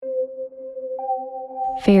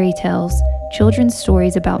Fairy tales, children's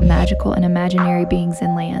stories about magical and imaginary beings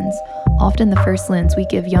and lands, often the first lens we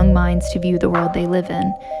give young minds to view the world they live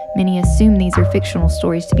in. Many assume these are fictional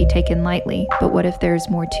stories to be taken lightly, but what if there's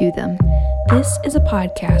more to them? This is a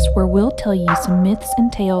podcast where we'll tell you some myths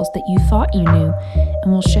and tales that you thought you knew,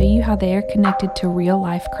 and we'll show you how they are connected to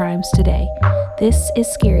real-life crimes today. This is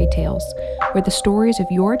Scary Tales, where the stories of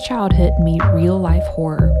your childhood meet real-life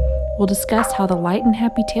horror. We'll discuss how the light and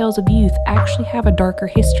happy tales of youth actually have a darker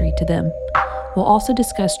history to them. We'll also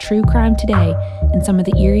discuss true crime today and some of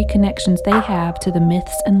the eerie connections they have to the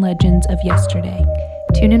myths and legends of yesterday.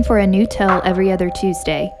 Tune in for a new tale every other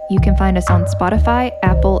Tuesday. You can find us on Spotify,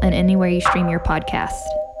 Apple, and anywhere you stream your podcast.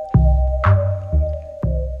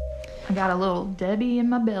 I got a little Debbie in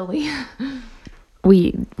my belly.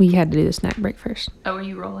 We had to do the snack break first. Oh, are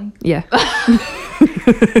you rolling? Yeah.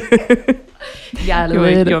 Yeah, You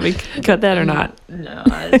want me to cut that or not? No,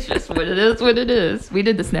 it's just what it is. We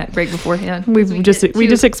did the snack break beforehand. We just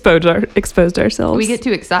exposed ourselves. We get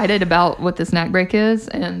too excited about what the snack break is,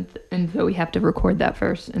 and so we have to record that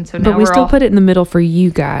first. And so now but we still put it in the middle for you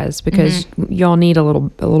guys because y'all need a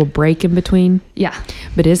little break in between. Yeah,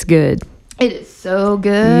 but it's good. It is so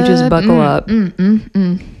good. You just buckle up.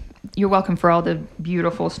 You're welcome for all the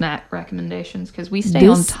beautiful snack recommendations because we stay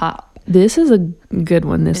on top. This is a good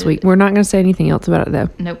one this week. We're not going to say anything else about it, though.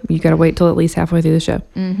 Nope. You got to wait till at least halfway through the show.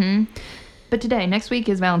 But next week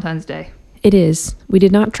is Valentine's Day. It is. We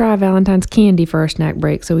did not try Valentine's candy for our snack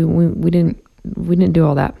break, so we didn't do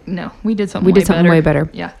all that. No, we did something way better.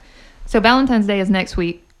 Yeah. So Valentine's Day is next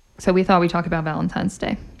week, so we thought we'd talk about Valentine's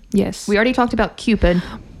Day. Yes. We already talked about Cupid.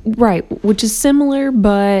 Right, which is similar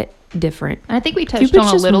but different. And I think we touched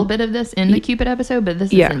on a little bit of this in the Cupid episode, but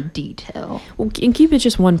this is in detail. Well, and Cupid's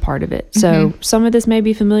just one part of it. So some of this may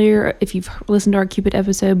be familiar if you've listened to our Cupid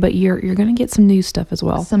episode, but you're going to get some new stuff as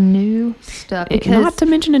well. Some new stuff. Not to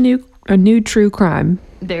mention a new true crime.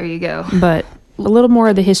 There you go. But a little more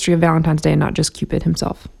of the history of Valentine's Day and not just Cupid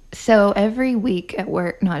himself. So every week at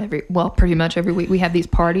work, pretty much every week, we have these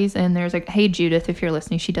parties, and there's hey, Judith, if you're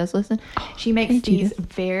listening, she does listen. She makes these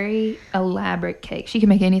very elaborate cakes. She can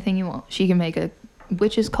make anything you want. She can make a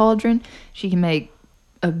witch's cauldron. She can make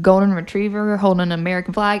a golden retriever holding an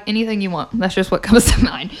American flag. Anything you want. That's just what comes to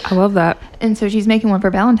mind. I love that. And so she's making one for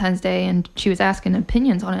Valentine's Day, and she was asking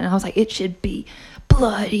opinions on it, and I was like, it should be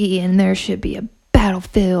bloody, and there should be a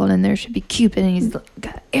battlefield, and there should be Cupid, and he's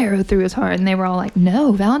got an arrow through his heart, and they were all like,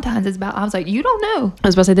 no, Valentine's is about. I was like, you don't know. I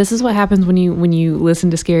was about to say, this is what happens when you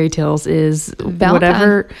listen to Scary Tales is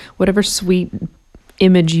whatever sweet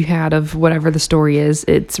image you had of whatever the story is,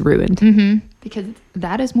 it's ruined. Because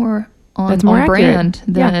that is more on accurate. Brand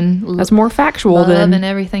than that's more factual than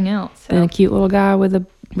everything else. So. Than a cute little guy with a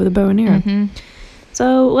bow and arrow.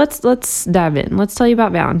 So let's dive in. Let's tell you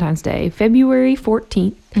about Valentine's Day, February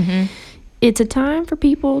 14th. It's a time for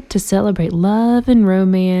people to celebrate love and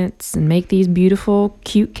romance and make these beautiful,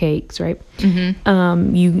 cute cakes, right?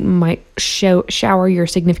 You might shower your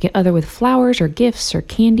significant other with flowers or gifts or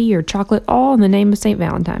candy or chocolate, all in the name of St.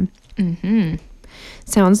 Valentine.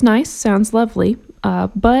 Sounds nice, sounds lovely,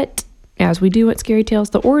 but as we do at Scary Tales,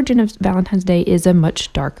 the origin of Valentine's Day is a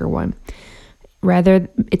much darker one.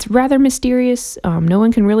 It's rather mysterious. No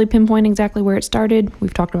one can really pinpoint exactly where it started.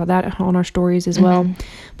 We've talked about that on our stories as well.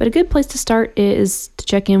 But a good place to start is to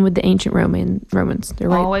check in with the ancient Romans.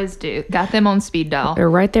 They're always do. Got them on speed dial. They're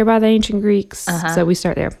right there by the ancient Greeks. So we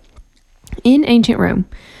start there. In ancient Rome,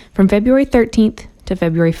 from February 13th to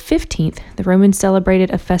February 15th, the Romans celebrated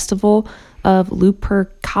a festival of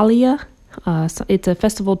Lupercalia. So it's a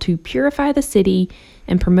festival to purify the city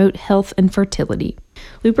and promote health and fertility.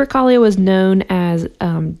 Lupercalia was known as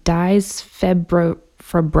Dies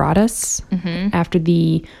Febratus after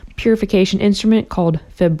the purification instrument called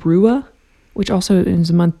Februa, which also is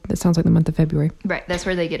a month that sounds like the month of February. Right, that's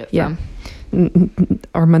where they get it from.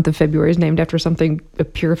 Our month of February is named after a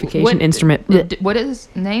purification instrument. What is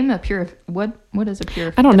name a what is a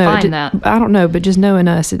purification? I don't know. Define that. I don't know, but just knowing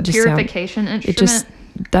us, it just purification instrument.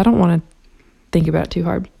 I don't want to think about it too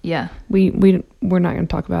hard. Yeah. We're not going to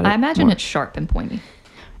talk about it. I imagine it's sharp and pointy.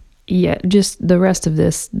 Yeah, just the rest of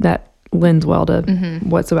this, that lends well to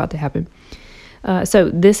what's about to happen. So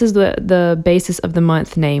this is the basis of the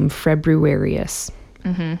month name Februarius,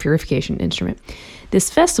 purification instrument. This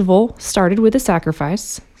festival started with a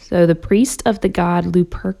sacrifice. So the priest of the god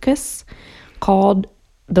Lupercus, called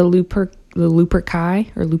the Luperci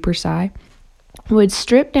or Luperci, would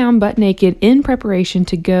strip down butt naked in preparation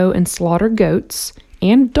to go and slaughter goats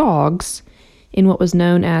and dogs in what was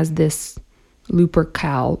known as this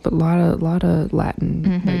Lupercal, but a lot of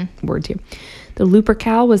Latin words here. The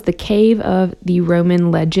Lupercal was the cave of the Roman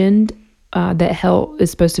legend that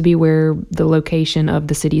is supposed to be where the location of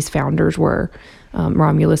the city's founders were,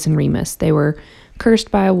 Romulus and Remus. They were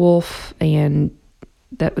cursed by a wolf, and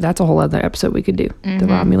that's a whole other episode we could do. The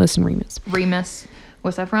Romulus and Remus. Remus,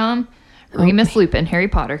 what's that from? Remus Lupin, Harry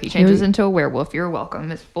Potter. He changes into a werewolf. You're welcome.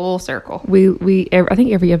 It's full circle. I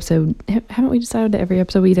think every episode, haven't we decided that every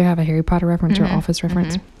episode we either have a Harry Potter reference or Office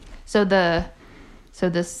reference? So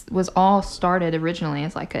this was all started originally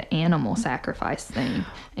as like an animal sacrifice thing.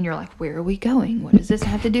 And you're like, where are we going? What does this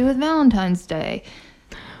have to do with Valentine's Day?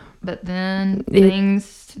 But then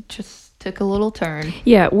things just took a little turn.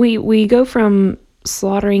 Yeah, we go from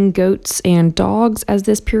slaughtering goats and dogs as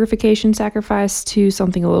this purification sacrifice to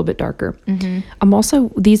something a little bit darker. I'm also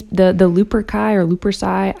the Luperci or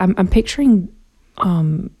Luperci. I'm picturing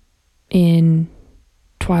in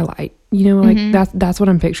Twilight. That's what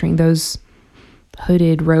I'm picturing. Those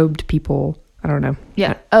hooded, robed people. I don't know.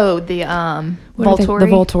 Yeah. Oh, the Volturi. The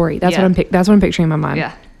Volturi. That's what I'm picturing in my mind.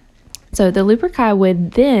 Yeah. So the Luperci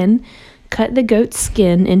would then cut the goat's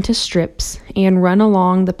skin into strips and run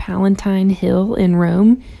along the Palatine Hill in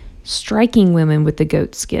Rome, striking women with the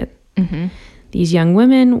goat skin. These young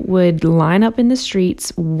women would line up in the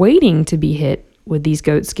streets waiting to be hit with these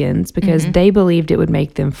goat skins because they believed it would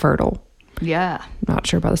make them fertile. Yeah. Not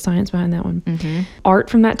sure about the science behind that one. Art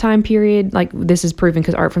from that time period, like this is proven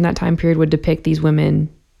because art from that time period would depict these women,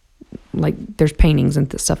 like there's paintings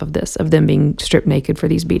and stuff of them being stripped naked for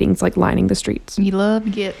these beatings, like lining the streets. You love to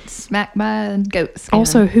get smacked by a goat skin.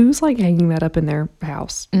 Also, who's like hanging that up in their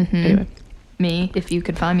house? Anyway. Me, if you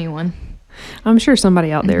could find me one. I'm sure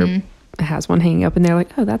somebody out there has one hanging up and they're like,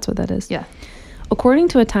 oh, that's what that is. Yeah. According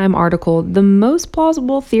to a Time article, the most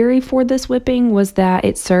plausible theory for this whipping was that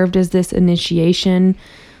it served as this initiation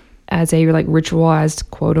as a like ritualized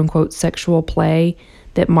quote unquote sexual play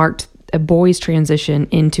that marked a boy's transition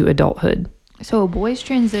into adulthood. So a boy's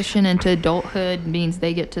transition into adulthood means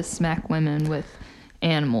they get to smack women with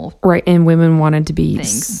animal. Right, and women wanted to be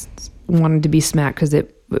smacked because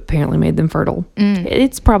it apparently made them fertile.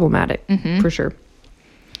 It's problematic for sure.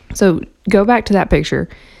 So go back to that picture.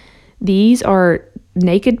 These are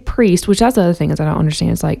naked priests, which that's the other thing is I don't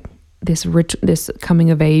understand. It's like this coming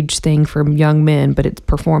of age thing for young men, but it's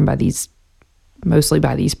performed by mostly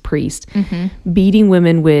by these priests, beating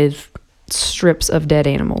women with strips of dead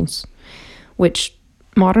animals, which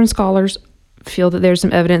modern scholars feel that there's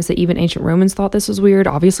some evidence that even ancient Romans thought this was weird.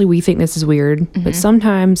 Obviously, we think this is weird, but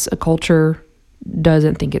sometimes a culture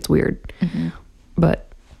doesn't think it's weird.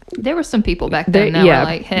 But there were some people back then that were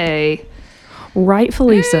like, hey.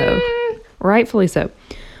 Rightfully so.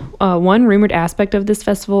 One rumored aspect of this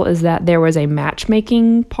festival is that there was a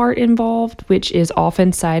matchmaking part involved, which is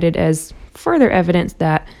often cited as further evidence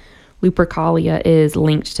that Lupercalia is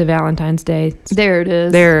linked to Valentine's Day. There it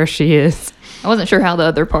is. There she is. I wasn't sure how the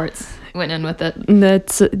other parts went in with it.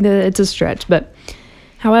 It's a stretch, but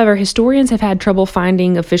however, historians have had trouble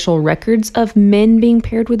finding official records of men being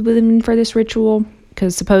paired with women for this ritual,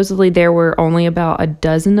 because supposedly there were only about a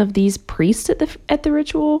dozen of these priests at the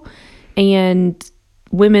ritual, and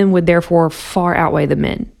women would therefore far outweigh the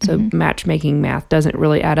men. So matchmaking math doesn't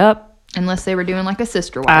really add up. Unless they were doing like a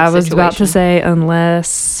sister wife I was situation. about to say,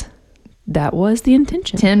 unless that was the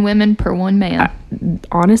intention. 10 women per one man.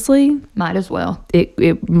 Honestly, might as well.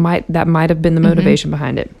 That might have been the motivation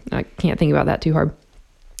behind it. I can't think about that too hard.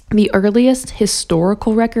 The earliest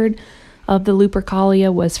historical record of the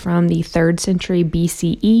Lupercalia was from the 3rd century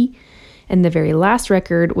BCE, and the very last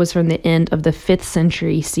record was from the end of the 5th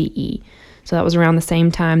century CE. So that was around the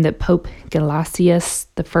same time that Pope Gelasius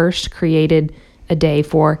I created a day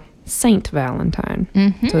for Saint Valentine.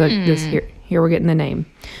 So here we're getting the name.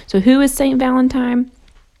 So who is Saint Valentine?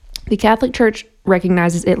 The Catholic Church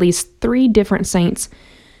recognizes at least 3 different saints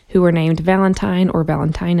who were named Valentine or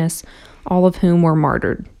Valentinus, all of whom were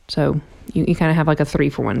martyred. So you kind of have like a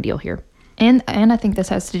 3-for-1 deal here. And I think this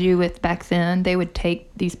has to do with back then they would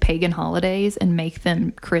take these pagan holidays and make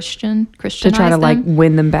them Christianize to try to them. like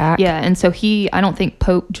win them back. Yeah, and so I don't think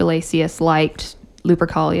Pope Gelasius liked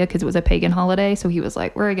Lupercalia because it was a pagan holiday. So he was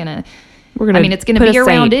like, we're gonna. I mean, it's gonna be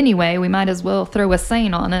around anyway. We might as well throw a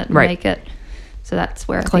saint on it and make it. So that's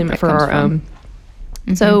where claim it for our own.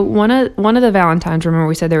 Mm-hmm. So one of the Valentines, remember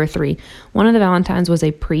we said there were 3. One of the Valentines was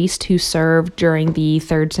a priest who served during the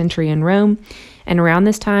 3rd century in Rome. And around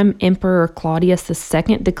this time, Emperor Claudius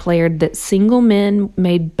II declared that single men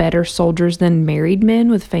made better soldiers than married men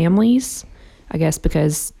with families. I guess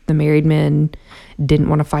because the married men didn't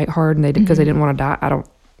want to fight hard and because they didn't want to die. I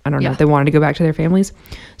don't know. They wanted to go back to their families.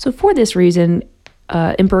 So for this reason,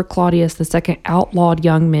 Emperor Claudius II outlawed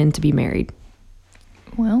young men to be married.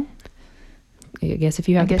 Well, I guess if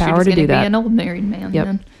you have the power to do that. Be an old married man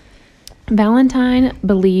then. Valentine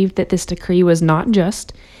believed that this decree was not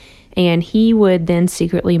just, and he would then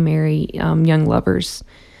secretly marry young lovers.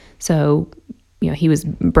 So, he was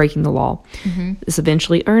breaking the law. This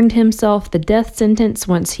eventually earned himself the death sentence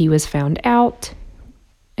once he was found out,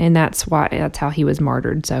 and that's how he was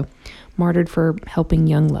martyred. So, martyred for helping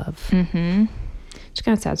young love. It's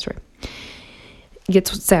kind of a sad story. It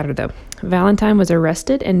gets sadder, though. Valentine was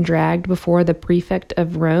arrested and dragged before the prefect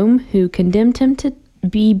of Rome, who condemned him to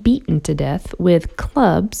be beaten to death with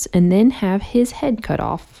clubs and then have his head cut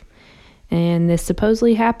off. And this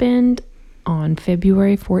supposedly happened on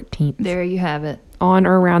February 14th. There you have it. On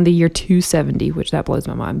or around the year 270, which that blows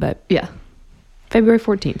my mind, but yeah. February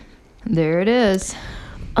 14th. There it is.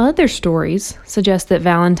 Other stories suggest that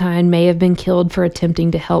Valentine may have been killed for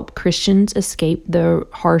attempting to help Christians escape the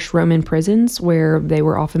harsh Roman prisons where they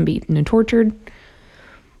were often beaten and tortured.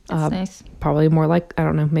 That's nice. Probably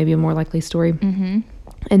maybe a more likely story.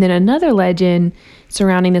 And then another legend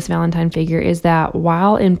surrounding this Valentine figure is that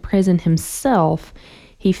while in prison himself,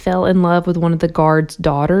 he fell in love with one of the guards'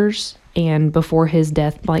 daughters. And before his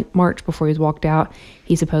death march, before he was walked out,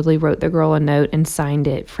 he supposedly wrote the girl a note and signed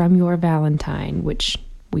it, "From your Valentine," which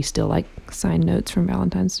we still sign notes from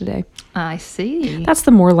Valentine's today. I see. That's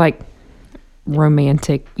the more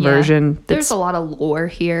romantic version. There's a lot of lore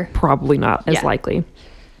here. Probably not as likely.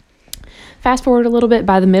 Fast forward a little bit,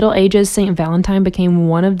 by the Middle Ages, St. Valentine became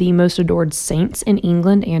one of the most adored saints in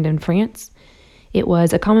England and in France. It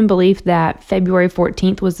was a common belief that February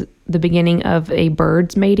 14th was the beginning of a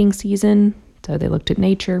bird's mating season, so they looked at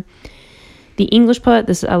nature. The English poet,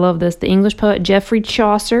 the English poet Geoffrey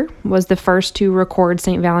Chaucer was the first to record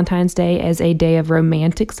St. Valentine's Day as a day of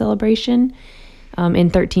romantic celebration. In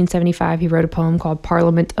 1375, he wrote a poem called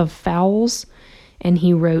Parliament of Fowls, and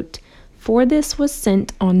he wrote, "For this was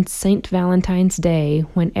sent on St. Valentine's Day,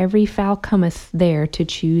 when every fowl cometh there to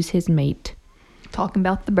choose his mate." Talking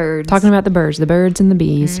about the birds. The birds and the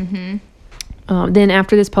bees. Then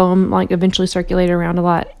after this poem eventually circulated around a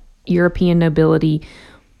lot, European nobility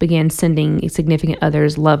began sending significant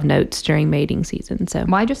others love notes during mating season. So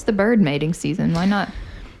why just the bird mating season? Why not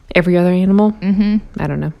every other animal? I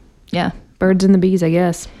don't know. Yeah. Birds and the bees, I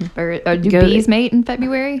guess. Do bees mate in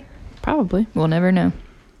February? Probably. We'll never know.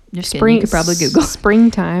 Just kidding. You could probably Google.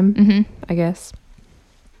 Springtime, I guess.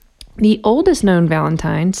 The oldest known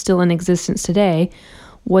Valentine, still in existence today,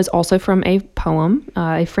 was also from a poem,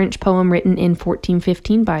 a French poem written in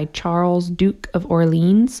 1415 by Charles, Duke of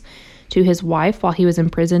Orleans, to his wife while he was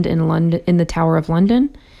imprisoned in London, in the Tower of London.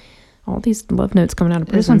 All these love notes coming out of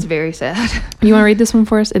prison. This one's very sad. You want to read this one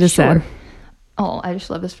for us? It is sad. Oh, I just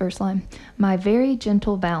love this first line. "My very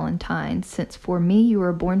gentle Valentine, since for me you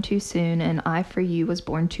were born too soon, and I for you was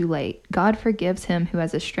born too late. God forgives him who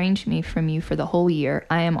has estranged me from you for the whole year.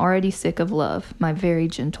 I am already sick of love, my very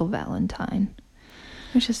gentle Valentine."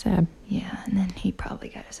 Which is sad. Yeah, and then he probably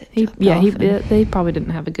got his head they probably didn't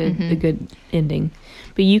have a good ending.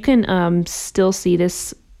 But you can still see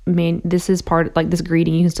this. This is part this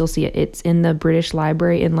greeting. You can still see it. It's in the British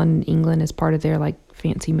Library in London, England, as part of their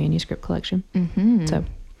fancy manuscript collection. So,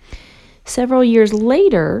 several years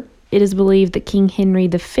later, it is believed that King Henry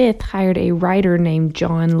V hired a writer named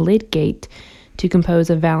John Lydgate to compose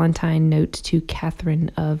a Valentine note to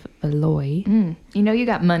Catherine of Valois. You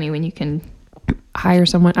got money when you can hire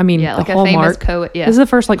someone. I mean, a Hallmark. famous poet. Yeah, this is the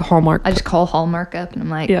first Hallmark. I just call Hallmark up and I'm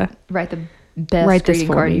like, write the best greeting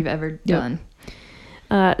card you've ever done.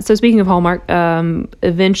 So speaking of Hallmark,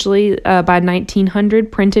 eventually by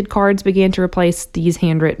 1900, printed cards began to replace these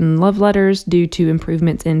handwritten love letters due to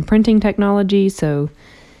improvements in printing technology. So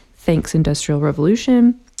thanks Industrial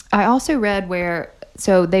Revolution. I also read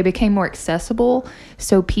so they became more accessible.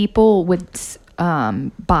 So people would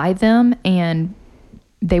buy them and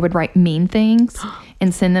they would write mean things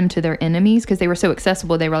and send them to their enemies because they were so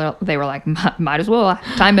accessible. They were like, might as well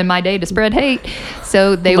time in my day to spread hate.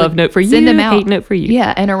 So they love would note for send you, them out. Hate note for you.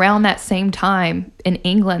 Yeah, and around that same time in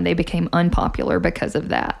England, they became unpopular because of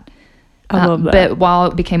that. I love that. But while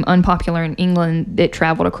it became unpopular in England, it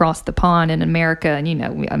traveled across the pond in America.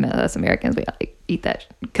 And us Americans, we eat that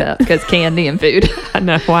cup because candy and food. I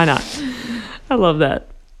know, why not? I love that.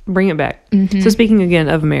 Bring it back. So speaking again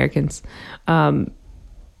of Americans,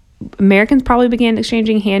 Americans probably began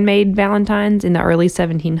exchanging handmade Valentines in the early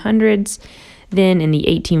 1700s. Then in the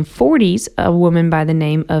 1840s, a woman by the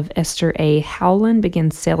name of Esther A. Howland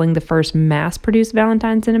began selling the first mass-produced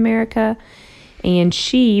Valentines in America, and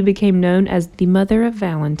she became known as the Mother of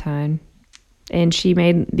Valentine. And she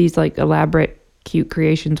made these elaborate, cute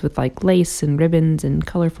creations with lace and ribbons and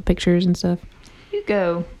colorful pictures and stuff. You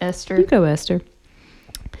go, Esther. You go, Esther.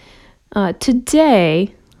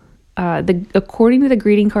 Today, According to the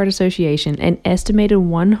Greeting Card Association, an estimated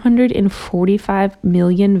 145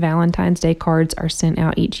 million Valentine's Day cards are sent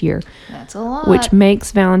out each year. That's a lot. Which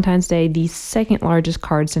makes Valentine's Day the second largest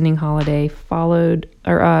card sending holiday,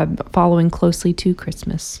 following closely to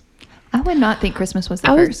Christmas. I would not think Christmas was the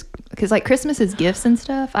first, because like Christmas is gifts and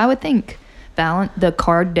stuff. I would think the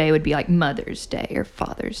card day would be like Mother's Day or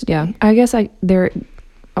Father's Day. Yeah, I guess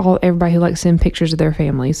everybody who likes to send pictures of their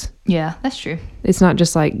families. Yeah, that's true. It's not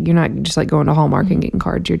just like you're not just like going to Hallmark and getting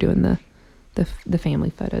cards. You're doing the family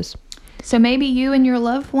photos. So maybe you and your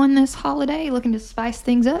loved one this holiday looking to spice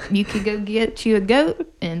things up. You could go get you a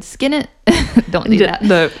goat and skin it. Don't do that.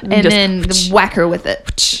 And then whack her with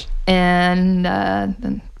it. And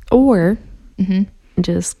then or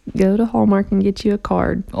just go to Hallmark and get you a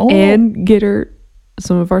card and get her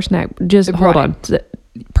some of our snack. Just hold on.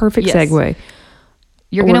 Perfect segue.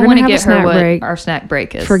 You're going to want to get her what our snack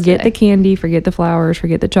break is. Forget the candy, forget the flowers,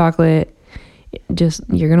 forget the chocolate.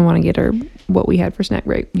 You're going to want to get her what we had for snack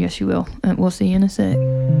break. Yes, you will. We'll see you in a sec.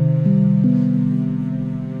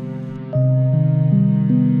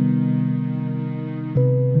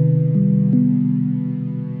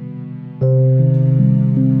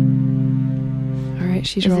 All right,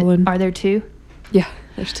 she's rolling. Are there two? Yeah,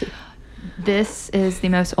 there's two. This is the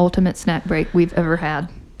most ultimate snack break we've ever had.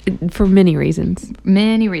 For many reasons.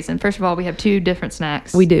 Many reasons. First of all, we have two different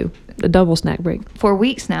snacks. We do. A double snack break. For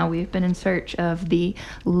weeks now, we've been in search of the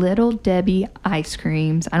Little Debbie ice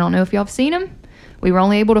creams. I don't know if y'all have seen them. We were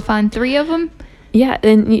only able to find 3 of them. Yeah,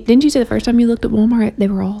 and didn't you say the first time you looked at Walmart, they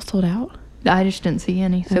were all sold out? I just didn't see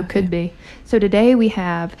any, so could be. So today we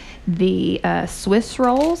have the Swiss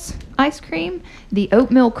Rolls ice cream, the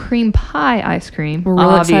oatmeal cream pie ice cream,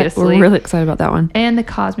 obviously. We're really excited about that one. And the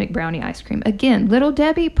Cosmic Brownie ice cream. Again, Little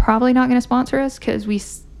Debbie probably not going to sponsor us because we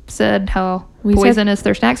said how poisonous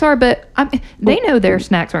their snacks are, but they know their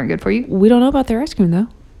snacks aren't good for you. We don't know about their ice cream, though.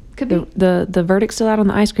 Could be. The verdict's still out on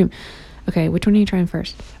the ice cream. Okay, which one are you trying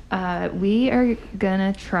first? We are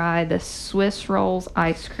gonna try the Swiss Rolls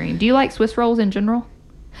ice cream. Do you like Swiss Rolls in general?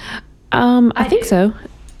 I think so.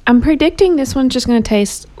 I'm predicting this one's just gonna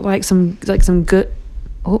taste like some good.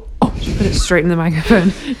 Oh! Just put it straight in the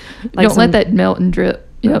microphone. Don't let that melt and drip.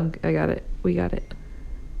 Yep, I got it. We got it.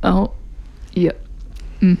 Oh, yep.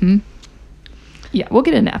 Mm-hmm. Yeah, we'll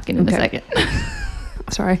get a napkin in a second.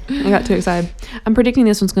 Sorry, I got too excited. I'm predicting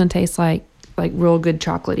this one's gonna taste like real good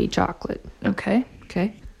chocolatey chocolate. Okay.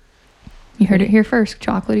 Okay. You heard it here first.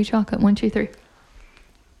 Chocolatey chocolate. 1, 2, 3.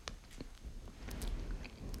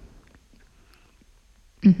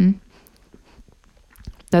 Mm-hmm.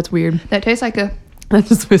 That's weird. That tastes like That's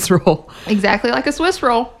a Swiss roll. Exactly like a Swiss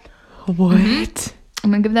roll. What? Mm-hmm.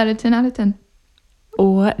 I'm going to give that a 10 out of 10.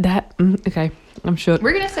 What? Okay. I'm shook.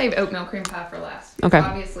 We're going to save oatmeal cream pie for last. Okay.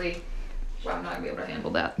 Obviously, I'm not going to be able to handle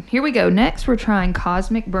that. Here we go. Next, we're trying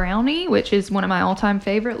Cosmic Brownie, which is one of my all-time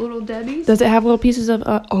favorite Little Debbie's. Does it have little pieces of...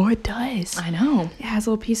 oh, it does. I know. It has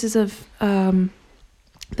little pieces of... the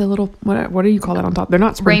little... What do you call that on top? They're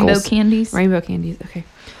not sprinkles. Rainbow candies. Rainbow candies. Okay.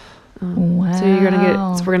 Wow. So we're gonna get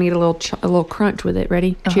a little crunch with it.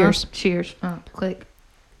 Ready? Cheers. Cheers. Click.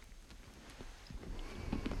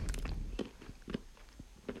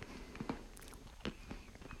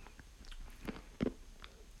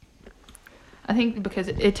 I think because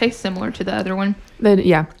it tastes similar to the other one. But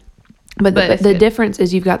the difference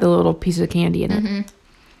is you've got the little pieces of candy in it. Mm-hmm.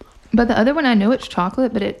 But the other one, I know it's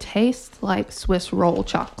chocolate, but it tastes like Swiss roll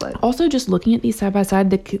chocolate. Also, just looking at these side by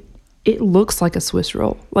side, it looks like a Swiss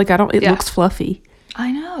roll. It looks fluffy.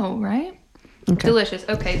 I know, right? Okay. Delicious.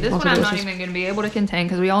 Okay, this one I'm not even going to be able to contain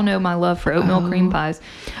because we all know my love for oatmeal cream pies.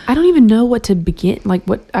 I don't even know what to begin.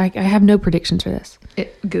 I have no predictions for this.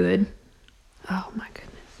 Good. Oh my goodness.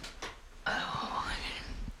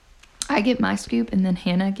 I get my scoop, and then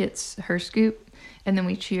Hannah gets her scoop, and then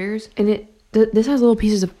we cheers. And this has little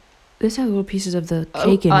pieces of the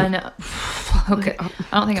cake in it. I know. Okay.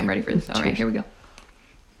 I don't think I'm ready for this. All right, here we go.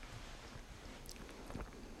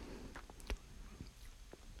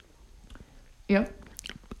 Yep.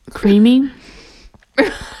 Creamy.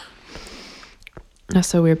 That's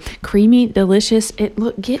so weird. Creamy, delicious.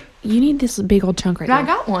 You need this big old chunk right now. I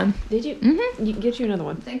got one. Did you? Mm-hmm. Get you another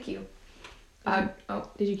one. Thank you.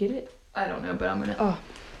 Did you get it? I don't know, but I'm gonna. Oh.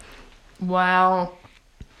 Wow.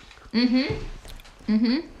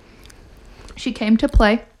 Mm-hmm. She came to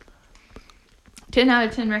play. 10 out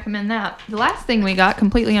of 10 recommend that. The last thing we got,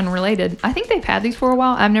 completely unrelated. I think they've had these for a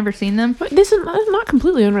while. I've never seen them. But this is not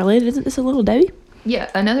completely unrelated. Isn't this a Little Debbie?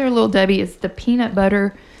 Yeah, another Little Debbie is the peanut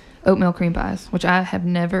butter oatmeal cream pies, which I have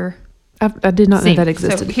never I did not know that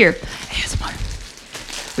existed. So here,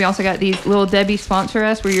 ASMR. We also got these Little Debbie sponsor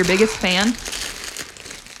us. We're your biggest fan.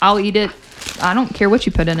 I'll eat it. I don't care what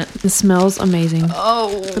you put in it. It smells amazing.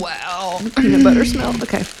 Oh, wow. Peanut butter smell.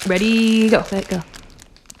 Okay. Ready, go. Let it go.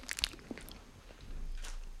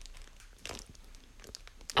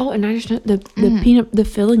 Oh, and I just know the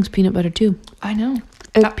filling's peanut butter too. I know.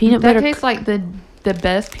 Peanut that butter. tastes like the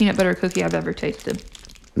best peanut butter cookie I've ever tasted.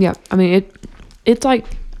 Yeah, I mean it's like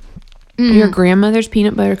your grandmother's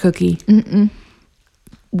peanut butter cookie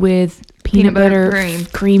with peanut butter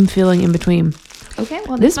cream filling in between. Okay,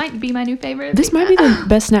 well this might be my new favorite. This might be the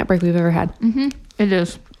best snack break we've ever had. It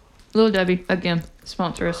is. Little Debbie, again,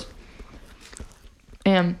 sponsor us.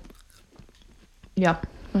 And yeah,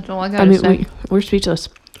 that's all I got to say. We're speechless.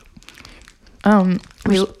 We're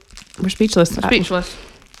speechless.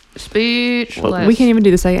 Speechless. Well, we can't even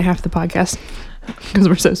do the second half of the podcast because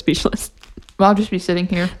we're so speechless. Well, I'll just be sitting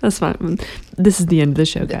here. That's fine. This is the end of the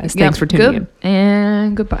show, guys. Thanks for tuning in.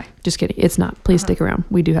 And goodbye. Just kidding. It's not. Please stick around.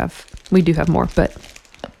 We do have more, but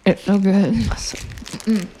it's so good.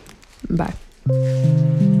 Bye.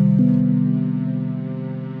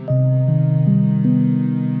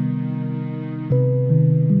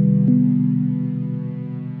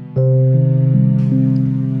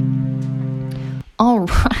 All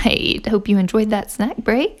right. Hope you enjoyed that snack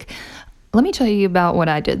break. Let me tell you about what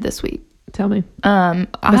I did this week. Tell me.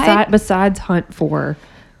 Besides hunt for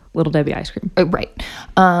Little Debbie ice cream. Right.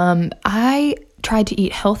 I tried to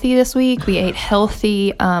eat healthy this week. We ate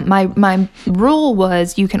healthy. My rule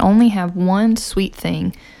was you can only have one sweet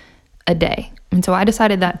thing a day. And so I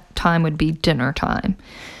decided that time would be dinner time.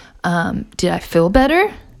 Did I feel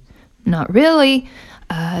better? Not really.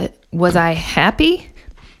 Was I happy?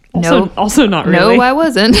 No. Also not really. No, I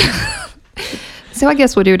wasn't. So I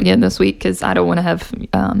guess we'll do it again this week because I don't want to have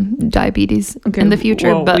diabetes in the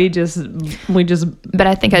future. Well, but we just. But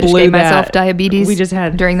I think I just gave myself diabetes. We just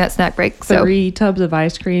had during that snack break. 3 tubs of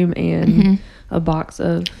ice cream and a box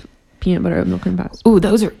of peanut butter oatmeal cream pies. Ooh,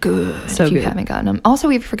 those are good. So if you good. haven't gotten them. Also,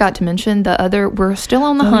 we forgot to mention we're still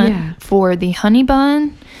on the hunt for the honey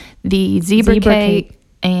bun, the zebra cake,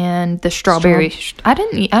 and the strawberry.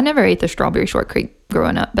 I never ate the strawberry shortcake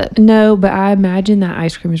growing up, but no, but I imagine that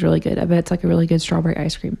ice cream is really good. I bet it's like a really good strawberry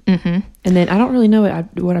ice cream. And then I don't really know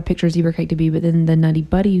what I picture zebra cake to be, but then the Nutty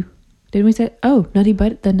Buddy. Didn't we say? Oh, Nutty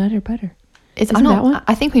Butter, the Nutter Butter. Isn't that one?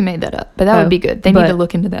 I think we made that up, but that would be good. They need to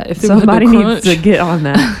look into that. If somebody needs to get on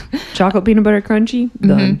that. Chocolate peanut butter crunchy,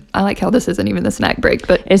 done. I like how this isn't even the snack break,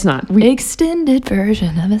 but it's not. Extended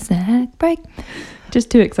version of a snack break. Just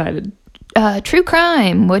too excited. True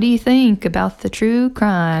crime. What do you think about the true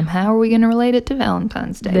crime? How are we going to relate it to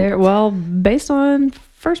Valentine's Day? Well, based on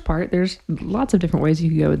first part, there's lots of different ways you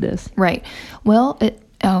could go with this. Right. Well, it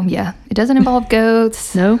doesn't involve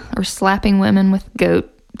goats. No. Or slapping women with goat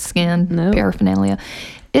skin paraphernalia.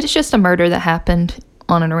 It's just a murder that happened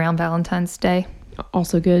on and around Valentine's Day.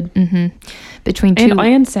 Also good. Between two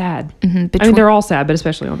and sad. I mean, they're all sad, but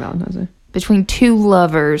especially on Valentine's Day. Between two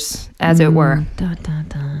lovers, as it were.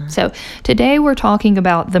 So today we're talking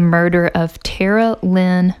about the murder of Tara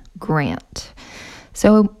Lynn Grant.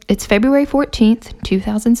 So it's February 14th,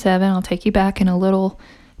 2007. I'll take you back in a little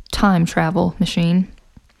time travel machine.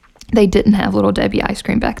 They didn't have Little Debbie ice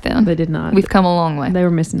cream back then. They did not. We've come a long way. They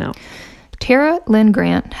were missing out. Tara Lynn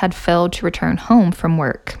Grant had failed to return home from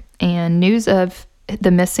work, and news of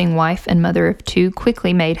the missing wife and mother of 2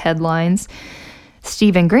 quickly made headlines.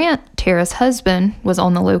 Stephen Grant, Tara's husband, was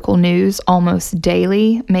on the local news almost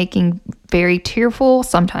daily, making very tearful,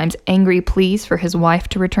 sometimes angry pleas for his wife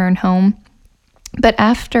to return home. But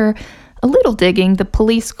after a little digging, the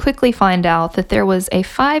police quickly find out that there was a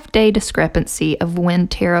 5-day discrepancy of when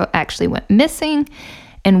Tara actually went missing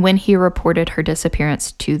and when he reported her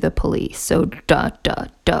disappearance to the police. So,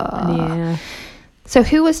 Yeah. So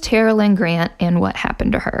who was Tara Lynn Grant and what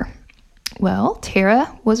happened to her? Well,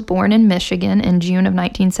 Tara was born in Michigan in June of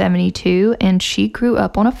 1972, and she grew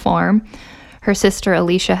up on a farm. Her sister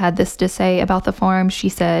Alicia had this to say about the farm. She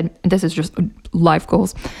said, this is just life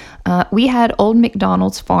goals. We had old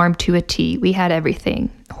McDonald's farm to a T. We had everything.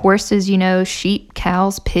 Horses, sheep,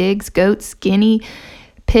 cows, pigs, goats, guinea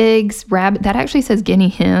pigs, rabbit. That actually says guinea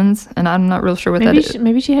hens, and I'm not real sure what that is.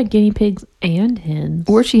 Maybe she had guinea pigs and hens.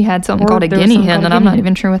 Or she had something called a guinea hen, and I'm not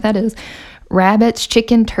even sure what that is. Rabbits,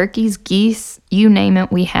 chicken, turkeys, geese, you name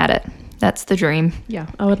it, we had it. That's the dream. Yeah,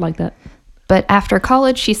 I would like that. But after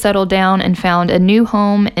college, she settled down and found a new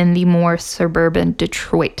home in the more suburban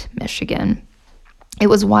Detroit, Michigan. It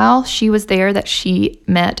was while she was there that she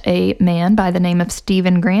met a man by the name of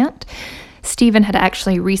Stephen Grant. Stephen had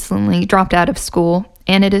actually recently dropped out of school,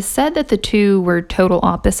 and it is said that the two were total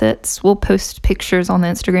opposites. We'll post pictures on the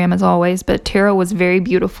Instagram as always, but Tara was very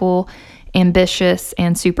beautiful ambitious,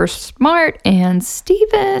 and super smart. And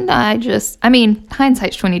Stephen,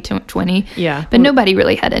 hindsight's 2020. Yeah. But nobody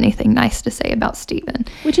really had anything nice to say about Stephen.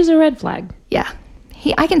 Which is a red flag. Yeah.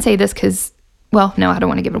 I can say this because, well, no, I don't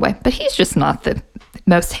want to give it away, but he's just not the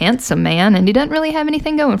most handsome man, and he doesn't really have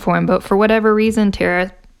anything going for him. But for whatever reason,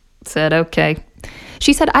 Tara said, okay.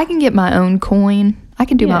 She said, I can get my own coin. I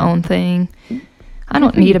can do my own thing. I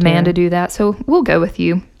don't need a man to do that, so we'll go with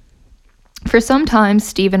you. For some time,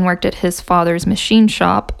 Stephen worked at his father's machine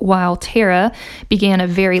shop, while Tara began a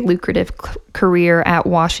very lucrative career at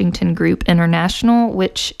Washington Group International,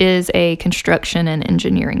 which is a construction and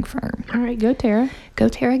engineering firm. All right, go Tara. Go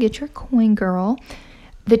Tara, get your coin, girl.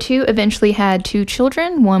 The two eventually had 2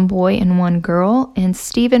 children, 1 boy and 1 girl, and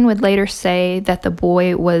Stephen would later say that the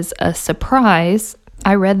boy was a surprise.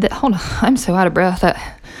 I read that, hold on, I'm so out of breath.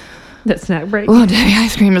 That snack break. Oh, Debbie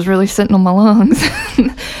ice cream is really sitting on my lungs.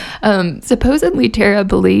 Supposedly, Tara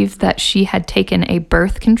believed that she had taken a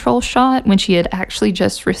birth control shot when she had actually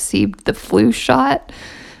just received the flu shot.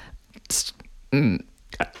 You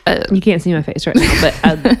can't see my face right now, but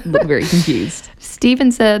I look very confused.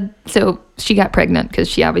 Stephen said, so she got pregnant because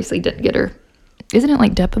she obviously didn't get her. Isn't it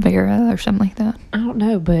like Depo-Provera or something like that? I don't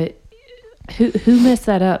know, but who messed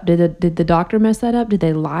that up? Did the doctor mess that up? Did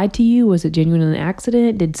they lie to you? Was it genuine an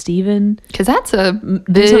accident? Did Stephen? Because that's a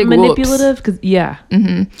big manipulative. Because yeah.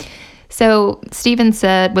 Mm-hmm. So Stephen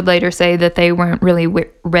would later say that they weren't really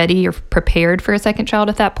ready or prepared for a second child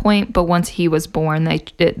at that point. But once he was born,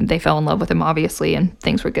 they fell in love with him, obviously, and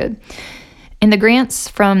things were good. And the Grants,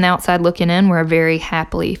 from the outside looking in, were a very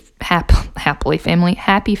happy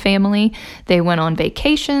family. They went on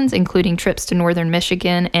vacations, including trips to northern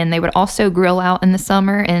Michigan, and they would also grill out in the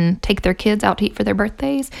summer and take their kids out to eat for their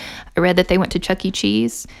birthdays. I read that they went to Chuck E.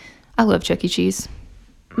 Cheese. I love Chuck E. Cheese.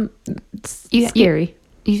 It's scary.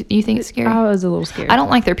 You think it's scary? I was a little scared. I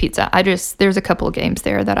don't like their pizza. There's a couple of games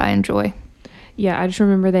there that I enjoy. Yeah, I just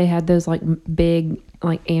remember they had those like big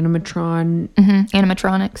like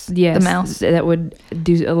animatronics. Yes, the mouse that would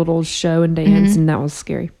do a little show and dance, and that was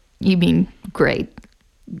scary. You mean great?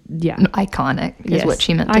 Yeah, iconic is what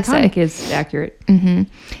she meant to say. Iconic is accurate. Mm-hmm.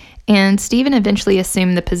 And Stephen eventually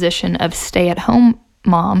assumed the position of stay-at-home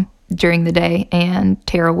mom during the day, and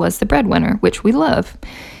Tara was the breadwinner, which we love.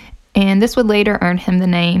 And this would later earn him the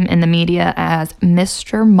name in the media as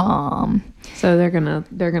Mr. Mom. So they're gonna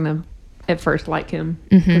at first like him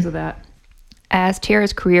because of that. As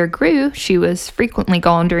Tara's career grew, she was frequently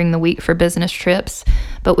gone during the week for business trips,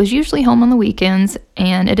 but was usually home on the weekends.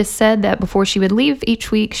 And it is said that before she would leave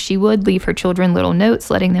each week, she would leave her children little notes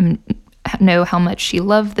letting them know how much she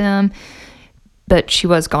loved them. But she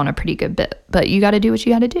was gone a pretty good bit. But you got to do what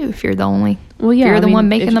you got to do if you're the only, if you're the one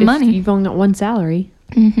making the money. You've only got one salary.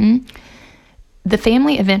 Mm-hmm. The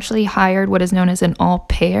family eventually hired what is known as an au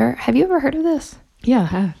pair. Have you ever heard of this? Yeah, I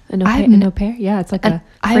have. An au pair? Yeah, it's like a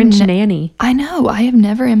French nanny. I know. I have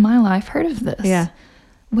never in my life heard of this. Yeah.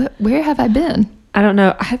 Where have I been? I don't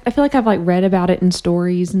know. I feel like I've like read about it in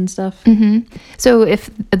stories and stuff. Mm-hmm. So if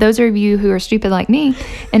those of you who are stupid like me,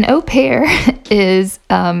 an au pair is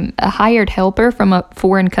a hired helper from a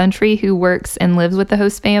foreign country who works and lives with the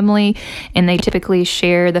host family, and they typically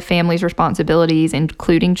share the family's responsibilities,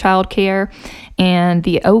 including childcare. And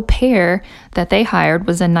the au pair that they hired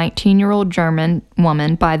was a 19-year-old German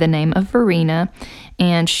woman by the name of Verena,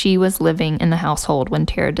 and she was living in the household when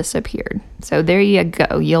Tara disappeared. So there you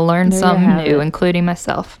go. You'll learn something new, including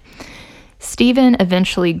myself. Stephen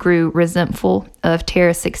eventually grew resentful of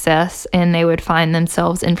Tara's success, and they would find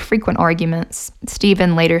themselves in frequent arguments.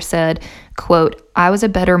 Stephen later said, quote, "I was a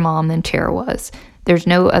better mom than Tara was. There's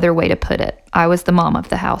no other way to put it. I was the mom of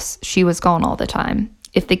the house. She was gone all the time.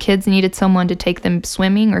 If the kids needed someone to take them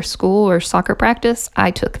swimming or school or soccer practice, I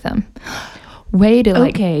took them." Way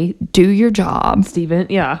to do your job, Stephen.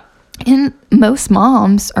 Yeah. And most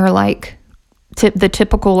moms are like the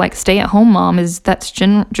typical like stay-at-home mom that's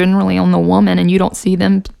generally on the woman, and you don't see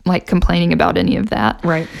them like complaining about any of that.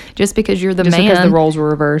 Right. Just because you're the man. Just because the roles were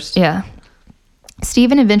reversed. Yeah.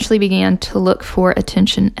 Stephen eventually began to look for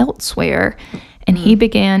attention elsewhere, and he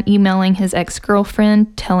began emailing his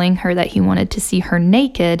ex-girlfriend, telling her that he wanted to see her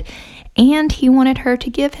naked, and he wanted her to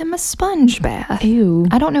give him a sponge bath. Ew.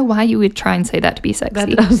 I don't know why you would try and say that to be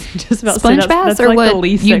sexy. I was just about sponge to say baths that's are like what the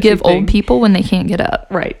least you sexy give thing. old people when they can't get up.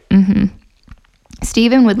 Right. Mm-hmm.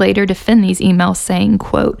 Stephen would later defend these emails, saying,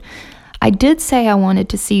 quote, "I did say I wanted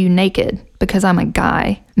to see you naked because I'm a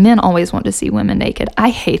guy. Men always want to see women naked. I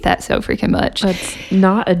hate that so freaking much." That's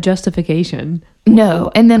not a justification.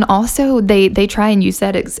 No. And then also they try and use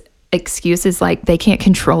that excuses like they can't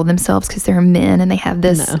control themselves because they're men and they have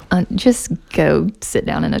this. No. Just go sit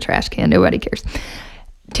down in a trash can. Nobody cares.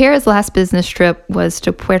 Tara's last business trip was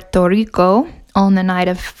to Puerto Rico. On the night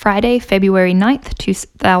of Friday, February 9th,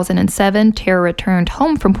 2007, Tara returned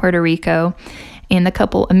home from Puerto Rico, and the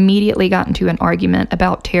couple immediately got into an argument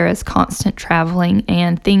about Tara's constant traveling,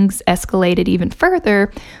 and things escalated even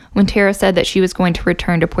further when Tara said that she was going to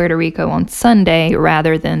return to Puerto Rico on Sunday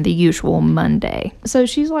rather than the usual Monday. So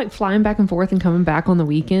she's like flying back and forth and coming back on the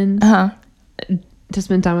weekends to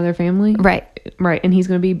spend time with her family? Right. Right. And he's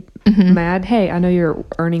going to be mad. Hey, I know you're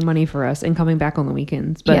earning money for us and coming back on the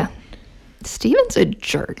weekends. But yeah. Steven's a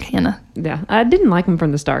jerk, Hannah. Yeah. I didn't like him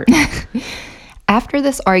from the start. After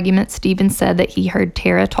this argument, Steven said that he heard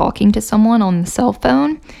Tara talking to someone on the cell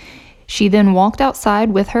phone. She then walked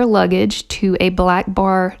outside with her luggage to a black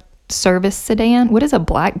bar service sedan. What is a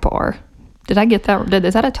black bar? Did I get that?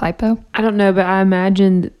 Is that a typo? I don't know, but I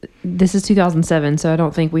imagine this is 2007, so I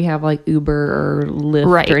don't think we have like Uber or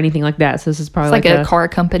Lyft or anything like that. So this is probably like a car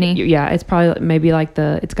company. Yeah, it's probably maybe like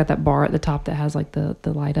it's got that bar at the top that has like the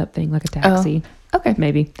light up thing, like a taxi. Oh, okay.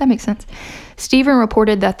 Maybe. That makes sense. Steven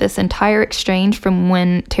reported that this entire exchange from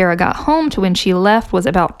when Tara got home to when she left was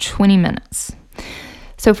about 20 minutes.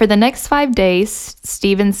 So for the next 5 days,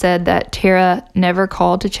 Steven said that Tara never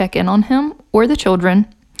called to check in on him or the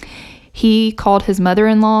children. He called his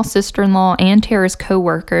mother-in-law, sister-in-law, and Tara's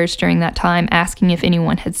co-workers during that time, asking if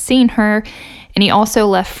anyone had seen her. And he also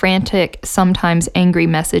left frantic, sometimes angry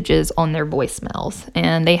messages on their voicemails.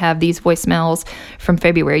 And they have these voicemails from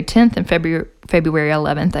February 10th and February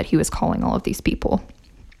 11th that he was calling all of these people.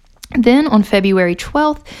 Then on February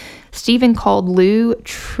 12th, Steven called Lou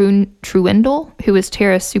Truendle, who was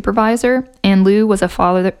Tara's supervisor, and Lou was a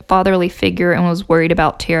fatherly figure and was worried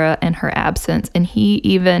about Tara and her absence. And he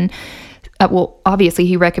even, obviously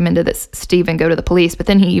he recommended that Steven go to the police, but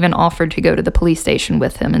then he even offered to go to the police station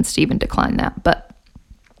with him, and Steven declined that. But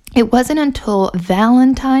it wasn't until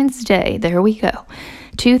Valentine's Day, there we go,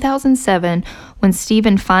 2007, when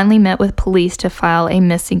Steven finally met with police to file a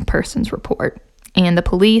missing persons report. And the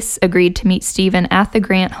police agreed to meet Steven at the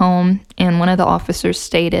Grant home, and one of the officers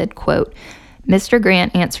stated, quote, "Mr.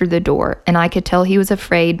 Grant answered the door, and I could tell he was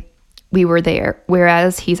afraid we were there.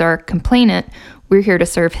 Whereas he's our complainant, we're here to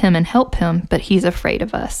serve him and help him, but he's afraid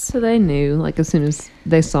of us." So they knew, like as soon as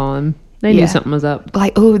they saw him, they knew something was up.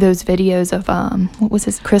 Like, those videos of, what was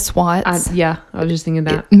his, Chris Watts? I was just thinking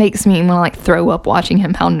that. It makes me want to like throw up watching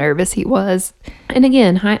him, how nervous he was. And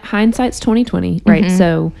again, hindsight's 20/20, right?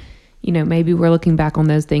 So, maybe we're looking back on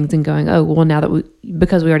those things and going, oh, well, now that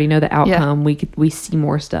because we already know the outcome, we see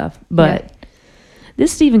more stuff. But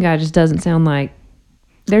this Steven guy just doesn't sound like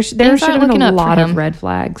there should have been a lot of red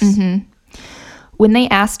flags. Mm-hmm. When they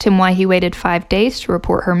asked him why he waited 5 days to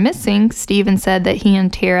report her missing, Steven said that he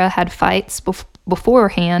and Tara had fights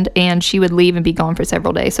beforehand, and she would leave and be gone for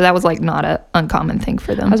several days. So that was like not an uncommon thing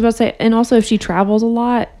for them. I was about to say, and also if she travels a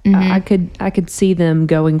lot, I could see them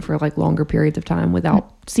going for like longer periods of time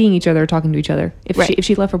without seeing each other or talking to each other. If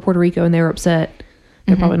she left for Puerto Rico and they were upset,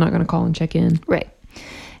 they're probably not going to call and check in. Right.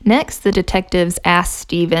 Next, the detectives asked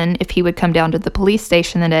Steven if he would come down to the police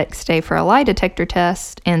station the next day for a lie detector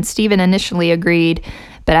test, and Steven initially agreed,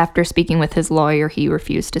 but after speaking with his lawyer, he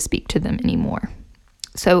refused to speak to them anymore.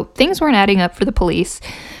 So things weren't adding up for the police.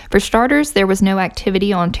 For starters, there was no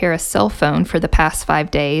activity on Tara's cell phone for the past 5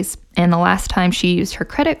 days, and the last time she used her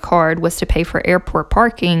credit card was to pay for airport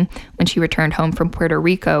parking when she returned home from Puerto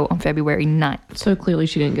Rico on February 9th. So clearly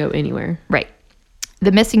she didn't go anywhere. Right.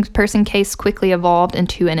 The missing person case quickly evolved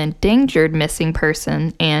into an endangered missing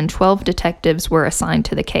person, and 12 detectives were assigned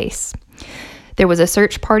to the case. There was a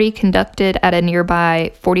search party conducted at a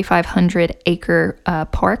nearby 4,500-acre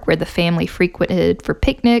park where the family frequented for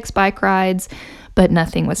picnics, bike rides, but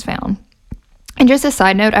nothing was found. And just a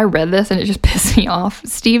side note, I read this and it just pissed me off.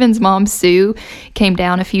 Steven's mom, Sue, came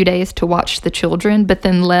down a few days to watch the children, but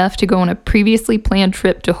then left to go on a previously planned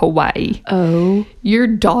trip to Hawaii. Oh. Your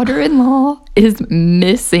daughter-in-law is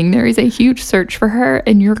missing. There is a huge search for her,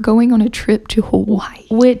 and you're going on a trip to Hawaii.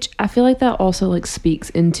 Which I feel like that also like speaks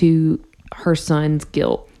into her son's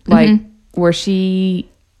guilt. Like where she...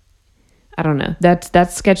 I don't know.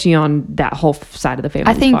 That's sketchy on that whole side of the family.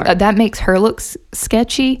 I think that makes her look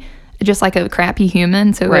sketchy, just like a crappy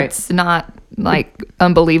human. So it's not like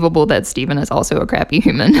unbelievable that Steven is also a crappy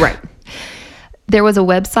human. Right. There was a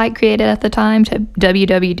website created at the time to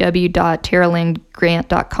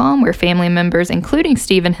www.taralynngrant.com where family members, including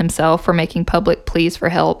Steven himself, were making public pleas for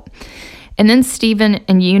help. And then Steven,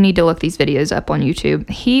 and you need to look these videos up on YouTube,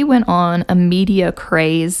 he went on a media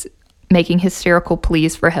craze making hysterical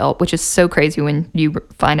pleas for help, which is so crazy when you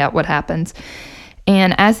find out what happens.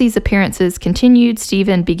 And as these appearances continued,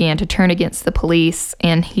 Stephen began to turn against the police,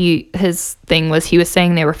 and his thing was he was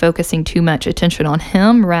saying they were focusing too much attention on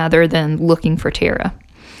him rather than looking for Tara.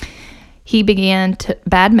 He began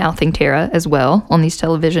bad-mouthing Tara as well on these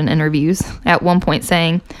television interviews, at one point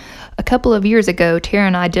saying, "A couple of years ago, Tara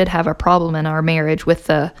and I did have a problem in our marriage with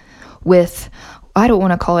I don't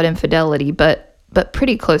want to call it infidelity, but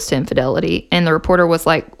pretty close to infidelity." And the reporter was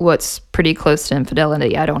like, "What's pretty close to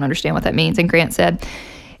infidelity? I don't understand what that means." And Grant said,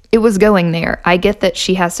 "It was going there. I get that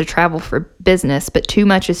she has to travel for business, but too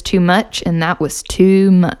much is too much, and that was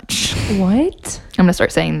too much." What? I'm going to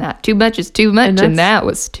start saying that. Too much is too much, and that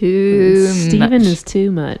was too much. Stephen is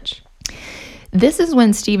too much. This is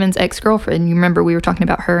when Stephen's ex-girlfriend, you remember we were talking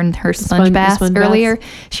about her and her sponge bath earlier?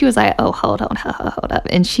 She was like, "Oh, hold on, hold up."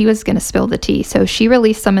 And she was going to spill the tea. So she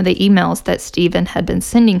released some of the emails that Stephen had been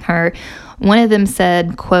sending her. One of them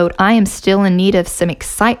said, quote, "I am still in need of some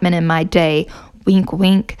excitement in my day. Wink,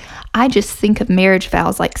 wink. I just think of marriage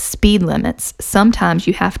vows like speed limits. Sometimes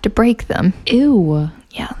you have to break them." Ew.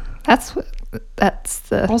 Yeah, that's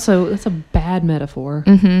the... Also, that's a bad metaphor.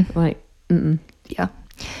 Like, Yeah.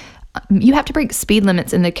 You have to break speed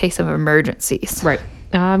limits in the case of emergencies. Right.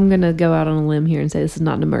 I'm going to go out on a limb here and say this is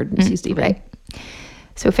not an emergency, Stephen. Right.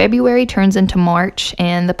 So February turns into March,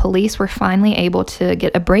 and the police were finally able to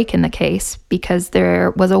get a break in the case because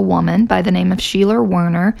there was a woman by the name of Sheila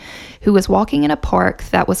Werner who was walking in a park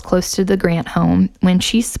that was close to the Grant home when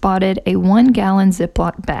she spotted a 1-gallon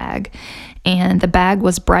Ziploc bag. And the bag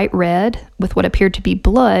was bright red with what appeared to be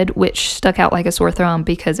blood, which stuck out like a sore thumb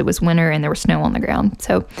because it was winter and there was snow on the ground.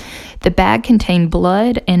 So the bag contained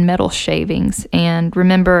blood and metal shavings. And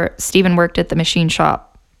remember, Stephen worked at the machine shop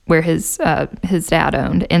where his dad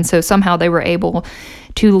owned. And so somehow they were able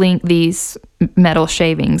to link these metal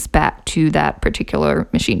shavings back to that particular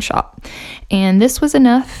machine shop. And this was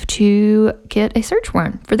enough to get a search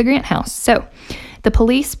warrant for the Grant house. So the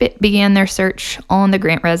police began their search on the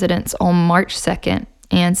Grant residence on March 2nd,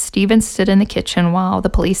 and Stephen stood in the kitchen while the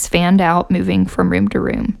police fanned out, moving from room to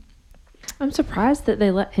room. I'm surprised that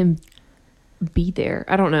they let him be there.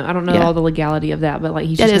 I don't know all the legality of that, but like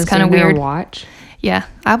he's just kind of weird. And watch. Yeah,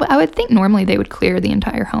 I would think normally they would clear the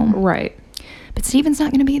entire home. Right. But Stephen's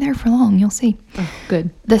not going to be there for long. You'll see. Oh, good.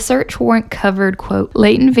 The search warrant covered, quote,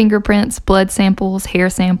 latent fingerprints, blood samples, hair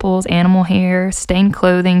samples, animal hair, stained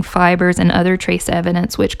clothing, fibers, and other trace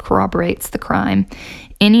evidence which corroborates the crime.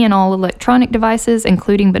 Any and all electronic devices,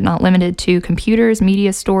 including but not limited to computers,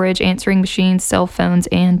 media storage, answering machines, cell phones,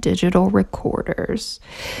 and digital recorders.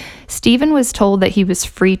 Stephen was told that he was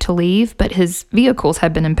free to leave, but his vehicles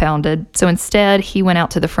had been impounded. So instead, he went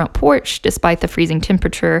out to the front porch, despite the freezing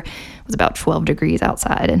temperature. It was about 12 degrees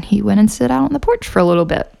outside, and he went and sat out on the porch for a little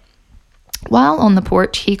bit. While on the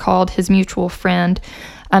porch, he called his mutual friend,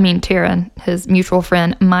 Tara, his mutual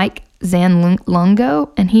friend, Mike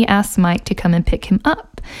Zanlungo, and he asked Mike to come and pick him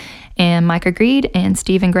up. And Mike agreed, and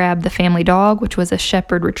Stephen grabbed the family dog, which was a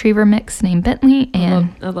shepherd retriever mix named Bentley.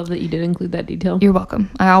 And I love that you did include that detail. You're welcome.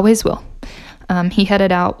 I always will. He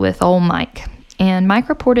headed out with old Mike. And Mike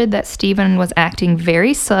reported that Stephen was acting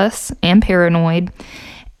very sus and paranoid.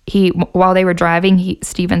 While they were driving,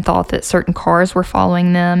 Stephen thought that certain cars were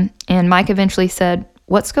following them. And Mike eventually said,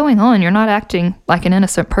 "What's going on? You're not acting like an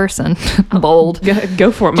innocent person." Bold.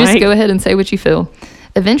 Go for it, Mike. Just go ahead and say what you feel.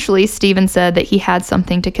 Eventually, Stephen said that he had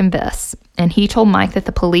something to confess, and he told Mike that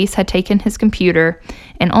the police had taken his computer,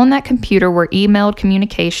 and on that computer were emailed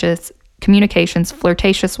communications,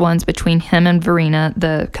 flirtatious ones between him and Verena,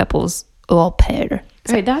 the couple's au pair.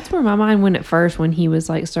 Right, that's where my mind went at first when he was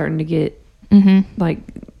like starting to get like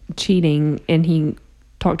cheating, and he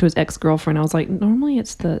talked to his ex-girlfriend. I was like, normally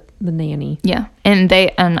it's the nanny. Yeah, and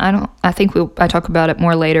I think I talk about it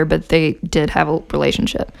more later, but they did have a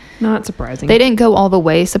relationship. Not surprising. They didn't go all the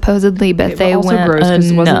way supposedly, but they also went gross,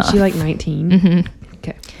 'cause enough. wasn't she like 19?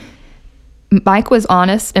 Okay. Mike was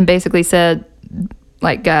honest and basically said,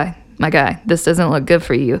 like, my guy, this doesn't look good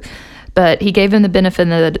for you. But he gave him the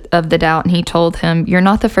benefit of the doubt, and he told him, "You're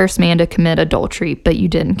not the first man to commit adultery, but you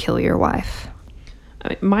didn't kill your wife."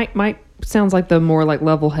 Mike sounds like the more like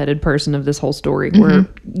level-headed person of this whole story, where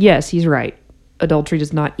yes, he's right, adultery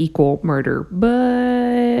does not equal murder,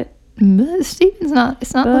 but Stephen's not.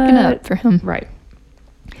 It's not looking up for him. Right.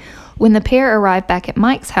 When the pair arrived back at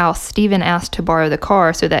Mike's house, Stephen asked to borrow the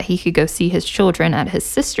car so that he could go see his children at his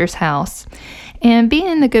sister's house. And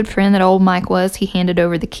being the good friend that old Mike was, he handed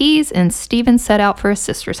over the keys, and Stephen set out for his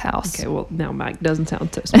sister's house. Okay, well, now Mike doesn't sound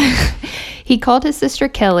so smart. He called his sister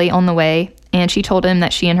Kelly on the way, and she told him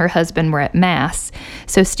that she and her husband were at Mass.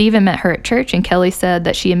 So Stephen met her at church, and Kelly said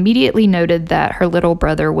that she immediately noted that her little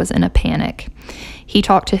brother was in a panic. He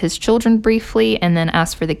talked to his children briefly and then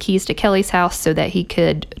asked for the keys to Kelly's house so that he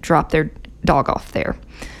could drop their dog off there.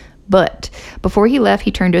 But before he left,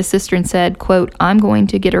 he turned to his sister and said, quote, "I'm going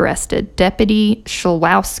to get arrested. Deputy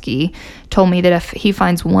Schlowski told me that if he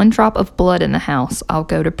finds one drop of blood in the house, I'll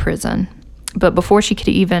go to prison." But before she could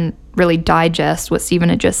even really digest what Stephen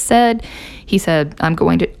had just said, he said, I'm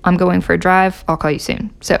going for a drive. I'll call you soon."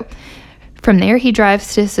 So from there, he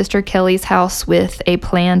drives to his sister Kelly's house with a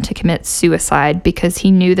plan to commit suicide because he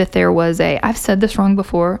knew that there was I've said this wrong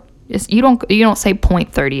before. You don't say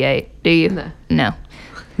 .38, do you? No.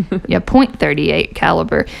 Yeah, .38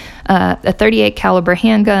 caliber. A .38 caliber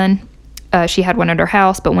handgun. She had one at her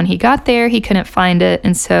house, but when he got there, he couldn't find it.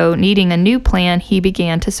 And so, needing a new plan, he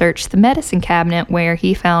began to search the medicine cabinet where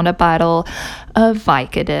he found a bottle of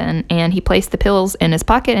Vicodin, and he placed the pills in his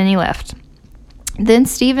pocket and he left. Then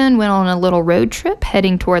Stephen went on a little road trip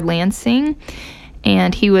heading toward Lansing,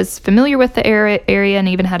 and he was familiar with the area and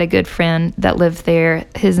even had a good friend that lived there.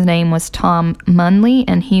 His name was Tom Munley,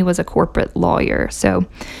 and he was a corporate lawyer. So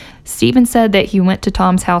Stephen said that he went to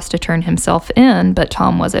Tom's house to turn himself in, but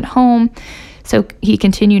Tom wasn't home. So he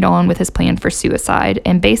continued on with his plan for suicide.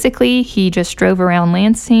 And basically, he just drove around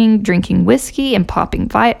Lansing, drinking whiskey and popping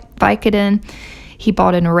Vicodin. He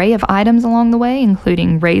bought an array of items along the way,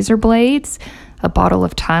 including razor blades, a bottle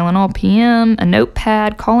of Tylenol PM, a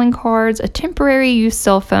notepad, calling cards, a temporary use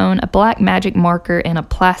cell phone, a black magic marker, and a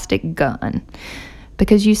plastic gun.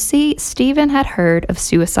 Because you see, Stephen had heard of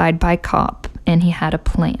suicide by cop, and he had a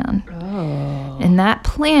plan. Oh. And that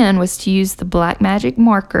plan was to use the black magic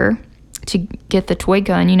marker to get the toy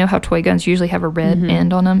gun. You know how toy guns usually have a red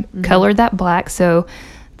end on them? Mm-hmm. Colored that black so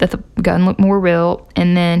that the gun looked more real.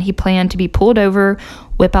 And then he planned to be pulled over,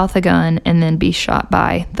 whip out the gun, and then be shot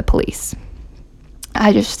by the police.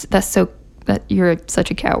 That you're such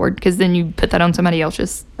a coward, because then you put that on somebody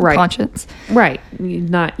else's conscience. Right. He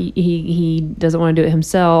doesn't want to do it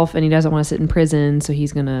himself, and he doesn't want to sit in prison, so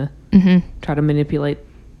he's going to try to manipulate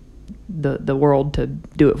the world to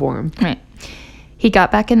do it for him. Right. He got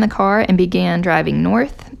back in the car and began driving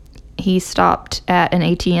north. He stopped at an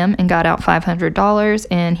ATM and got out $500,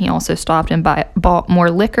 and he also stopped and bought more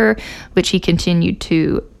liquor, which he continued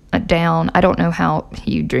to down. I don't know how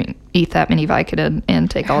you eat that many Vicodin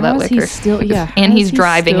and take all that liquor. And he's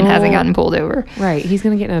driving and hasn't gotten pulled over. Right. He's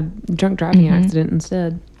going to get in a drunk driving accident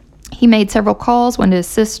instead. He made several calls, one to his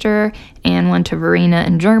sister and one to Verena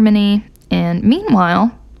in Germany. And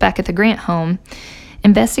meanwhile, back at the Grant home,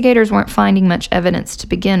 investigators weren't finding much evidence to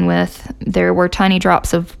begin with. There were tiny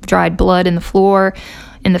drops of dried blood in the floor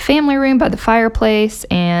in the family room by the fireplace,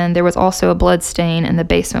 and there was also a blood stain in the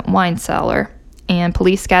basement wine cellar. And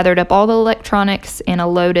police gathered up all the electronics and a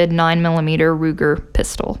loaded 9mm Ruger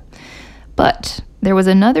pistol. But there was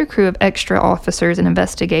another crew of extra officers and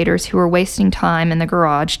investigators who were wasting time in the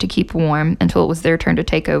garage to keep warm until it was their turn to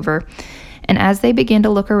take over. And as they began to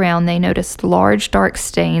look around, they noticed large dark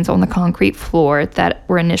stains on the concrete floor that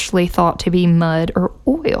were initially thought to be mud or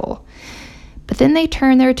oil. But then they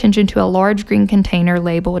turned their attention to a large green container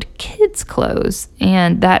labeled kids' clothes.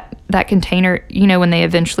 And that container, when they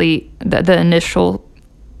eventually, the initial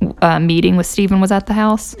meeting with Stephen was at the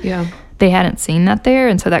house. Yeah. They hadn't seen that there,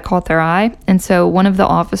 and so that caught their eye. And so one of the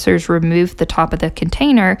officers removed the top of the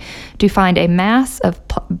container to find a mass of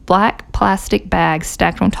black plastic bags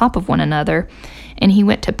stacked on top of one another. And he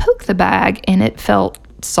went to poke the bag, and it felt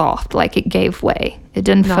soft, like it gave way. It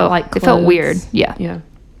didn't feel like clothes. It felt weird. Yeah.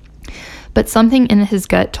 But something in his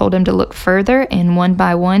gut told him to look further, and one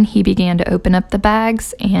by one, he began to open up the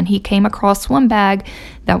bags, and he came across one bag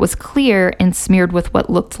that was clear and smeared with what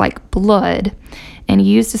looked like blood. And he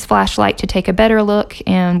used his flashlight to take a better look,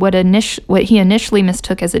 and what he initially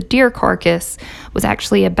mistook as a deer carcass was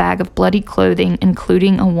actually a bag of bloody clothing,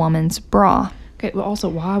 including a woman's bra. Okay, well, also,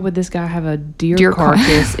 why would this guy have a deer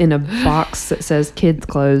carcass in a box that says kids'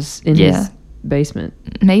 clothes in his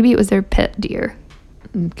basement? Maybe it was their pet deer.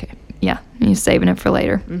 Okay. Yeah, he's saving it for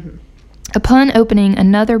later. Mm-hmm. Upon opening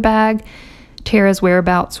another bag, Tara's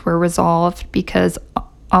whereabouts were resolved because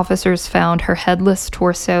officers found her headless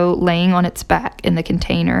torso laying on its back in the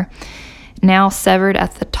container. Now severed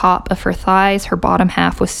at the top of her thighs, her bottom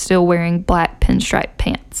half was still wearing black pinstripe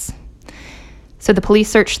pants. So the police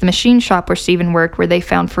searched the machine shop where Stephen worked, where they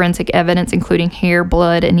found forensic evidence, including hair,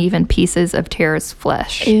 blood, and even pieces of Tara's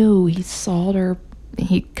flesh. Ew, he sawed her.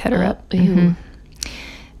 He cut her up. Ew. Mm-hmm.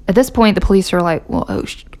 At this point, the police are like, well,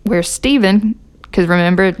 where's Stephen? Because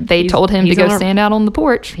remember, they told him to go stand out on the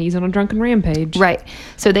porch. He's on a drunken rampage. Right.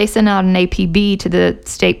 So they sent out an APB to the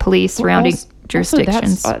state police surrounding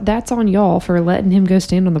jurisdictions. That's on y'all for letting him go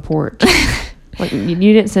stand on the porch. Like, you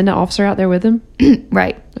didn't send an officer out there with him?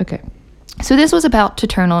 Right. Okay. So this was about to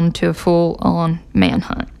turn on to a full-on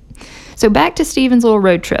manhunt. So back to Stephen's little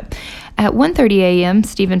road trip. At 1:30 a.m.,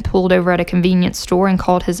 Stephen pulled over at a convenience store and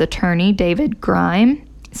called his attorney, David Grime.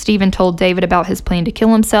 Stephen told David about his plan to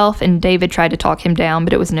kill himself, and David tried to talk him down,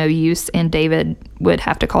 but it was no use, and David would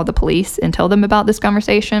have to call the police and tell them about this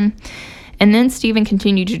conversation. And then Stephen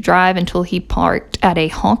continued to drive until he parked at a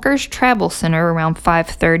Honkers Travel Center around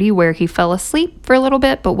 5:30, where he fell asleep for a little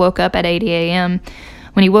bit, but woke up at 8 a.m.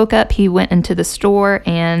 When he woke up, he went into the store,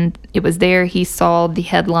 and it was there he saw the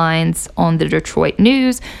headlines on the Detroit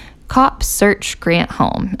News, "Cops search Grant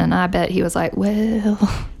home." And I bet he was like, well,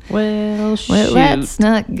 that's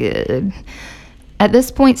not good. At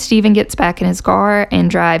this point, Stephen gets back in his car and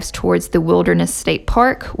drives towards the Wilderness State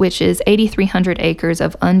Park, which is 8,300 acres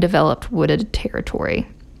of undeveloped wooded territory.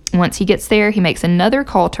 Once he gets there, he makes another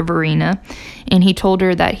call to Verena, and he told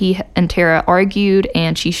her that he and Tara argued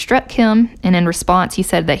and she struck him, and in response, he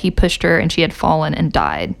said that he pushed her and she had fallen and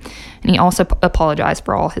died. And he also apologized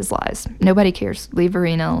for all his lies. Nobody cares. Leave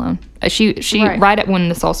Verena alone. She right at when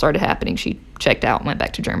this all started happening, she checked out and went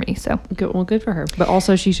back to Germany. So good for her. But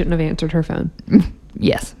also, she shouldn't have answered her phone.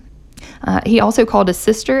 Yes. He also called his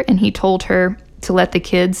sister, and he told her to let the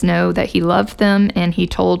kids know that he loved them, and he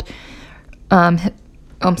told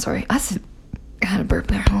I'm sorry. I had a burp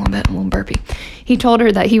there a little burpy. He told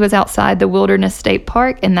her that he was outside the Wilderness State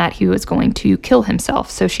Park and that he was going to kill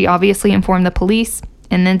himself. So she obviously informed the police.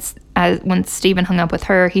 And then when Stephen hung up with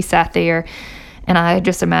her, he sat there, and I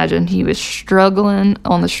just imagined he was struggling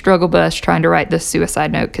on the struggle bus trying to write this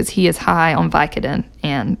suicide note because he is high on Vicodin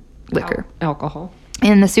and liquor. Alcohol.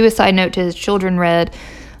 And the suicide note to his children read,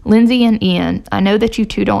 "Lindsay and Ian, I know that you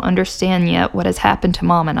two don't understand yet what has happened to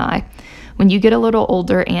Mom and I. When you get a little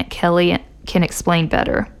older, Aunt Kelly can explain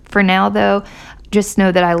better. For now, though, just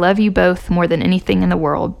know that I love you both more than anything in the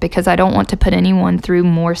world. Because I don't want to put anyone through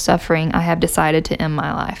more suffering, I have decided to end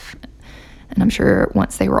my life." And I'm sure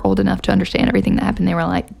once they were old enough to understand everything that happened, they were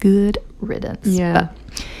like, good riddance. Yeah.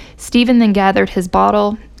 But Stephen then gathered his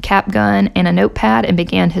bottle, cap gun, and a notepad and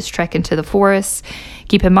began his trek into the forest.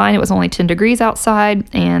 Keep in mind, it was only 10 degrees outside,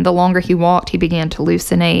 and the longer he walked, he began to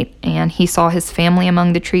hallucinate, and he saw his family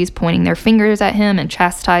among the trees pointing their fingers at him and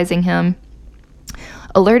chastising him.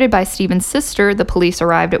 Alerted by Stephen's sister, the police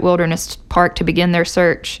arrived at Wilderness Park to begin their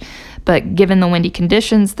search. But given the windy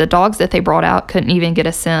conditions, the dogs that they brought out couldn't even get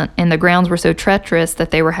a scent, and the grounds were so treacherous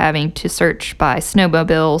that they were having to search by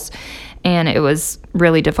snowmobiles, and it was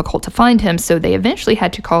really difficult to find him, so they eventually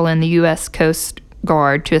had to call in the U.S. Coast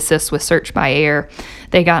Guard to assist with search by air.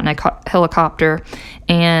 They got in a helicopter,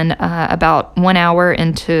 and about 1 hour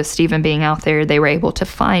into Stephen being out there, they were able to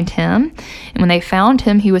find him. And when they found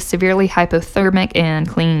him, he was severely hypothermic and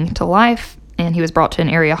clinging to life, and he was brought to an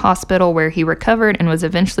area hospital where he recovered and was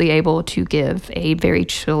eventually able to give a very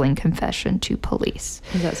chilling confession to police.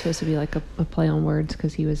 Is that supposed to be like a play on words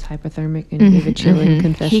because he was hypothermic and gave a chilling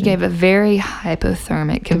confession? He gave a very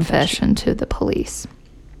hypothermic confession to the police.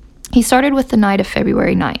 He started with the night of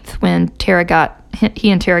February 9th when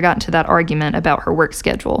he and Tara got into that argument about her work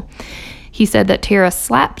schedule. He said that Tara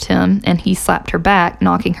slapped him and he slapped her back,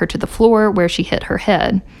 knocking her to the floor where she hit her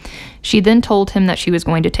head. She then told him that she was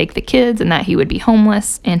going to take the kids and that he would be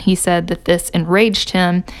homeless, and he said that this enraged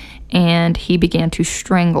him and he began to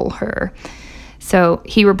strangle her. So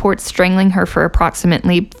he reports strangling her for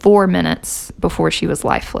approximately 4 minutes before she was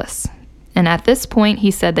lifeless. And at this point, he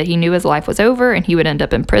said that he knew his life was over and he would end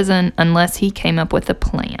up in prison unless he came up with a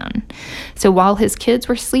plan. So while his kids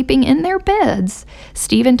were sleeping in their beds,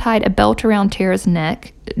 Stephen tied a belt around Tara's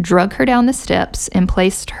neck, drug her down the steps, and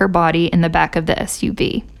placed her body in the back of the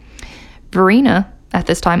SUV. Verena, at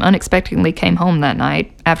this time, unexpectedly came home that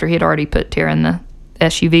night after he had already put Tara in the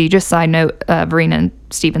SUV. Just side note, Verena and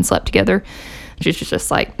Stephen slept together. She's just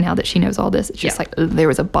like, now that she knows all this, it's just like, there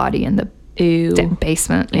was a body in the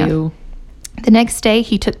basement. Yeah. Ew. The next day,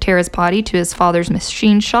 he took Tara's body to his father's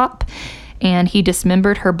machine shop, and he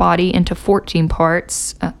dismembered her body into 14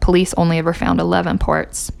 parts. Police only ever found 11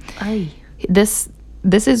 parts. Aye. This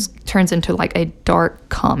turns into like a dark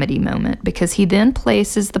comedy moment because he then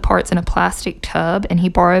places the parts in a plastic tub, and he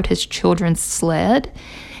borrowed his children's sled,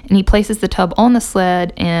 and he places the tub on the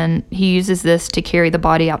sled, and he uses this to carry the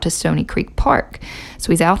body out to Stony Creek Park.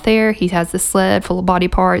 So he's out there, he has the sled full of body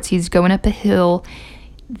parts, he's going up a hill.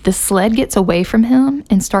 The sled gets away from him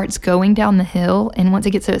and starts going down the hill, and once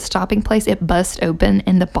it gets to a stopping place, it busts open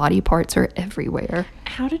and the body parts are everywhere.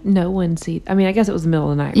 How did no one see? I mean, I guess it was the middle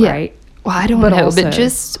of the night, Yeah. right? Well, I don't know, but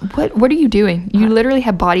just what are you doing? You literally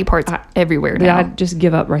have body parts everywhere now. I'd just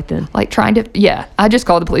give up right then. Like I just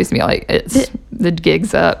called the police and be like, the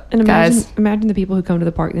gig's up, And guys. imagine the people who come to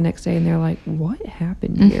the park the next day and they're like, what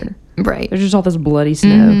happened here? Right. There's just all this bloody snow.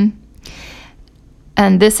 Mm-hmm.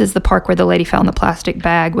 And this is the park where the lady found the plastic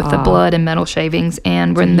bag with the blood and metal shavings.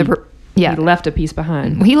 And when He left a piece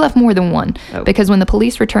behind. He left more than one, Oh. because when the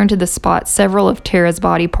police returned to the spot, several of Tara's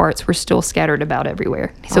body parts were still scattered about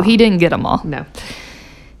everywhere. So he didn't get them all. No.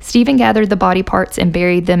 Stephen gathered the body parts and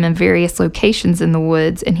buried them in various locations in the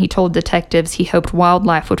woods, and he told detectives he hoped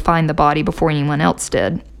wildlife would find the body before anyone else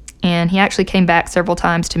did. And he actually came back several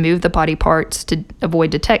times to move the body parts to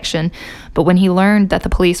avoid detection. But when he learned that the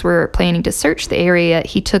police were planning to search the area,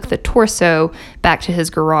 he took the torso back to his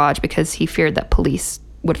garage because he feared that police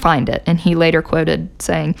would find it. And he later quoted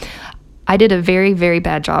saying, "I did a very, very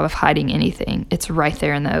bad job of hiding anything. It's right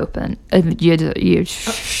there in the open."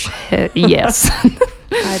 Yes.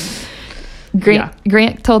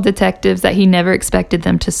 Grant told detectives that he never expected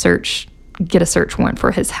them to get a search warrant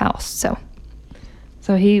for his house.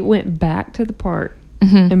 So he went back to the park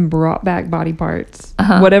Mm-hmm. and brought back body parts,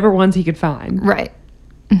 whatever ones he could find, Right.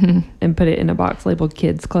 and put it in a box labeled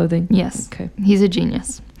kids' clothing. Yes. Okay. He's a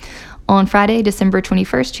genius. On Friday, December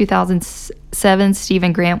 21st, 2007,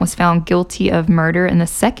 Stephen Grant was found guilty of murder in the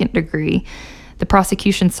second degree. The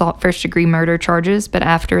prosecution sought first-degree murder charges, but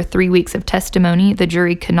after 3 weeks of testimony, the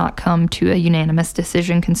jury could not come to a unanimous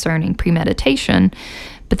decision concerning premeditation.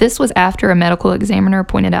 But this was after a medical examiner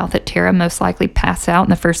pointed out that Tara most likely passed out in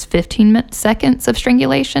the first 15 seconds of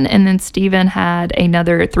strangulation, and then Stephen had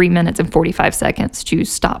another 3 minutes and 45 seconds to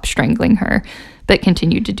stop strangling her, but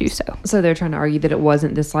continued to do so. So they're trying to argue that it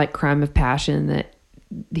wasn't this like crime of passion, that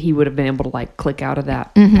he would have been able to like click out of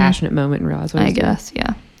that passionate moment and realize what I he's doing. guess,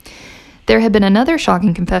 yeah. There had been another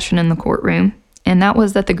shocking confession in the courtroom, and that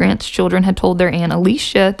was that the Grant's children had told their Aunt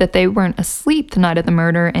Alicia that they weren't asleep the night of the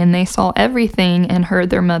murder, and they saw everything and heard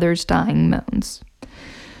their mother's dying moans.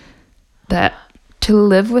 That, to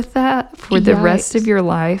live with that for the rest of your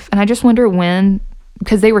life, and I just wonder when,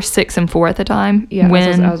 because they were 6 and 4 at the time, Yeah,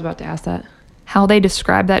 when, I was about to ask that. how they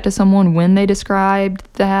described that to someone, when they described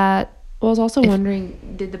that. Well, I was also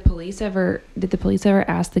wondering, did the police ever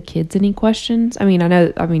ask the kids any questions? I mean,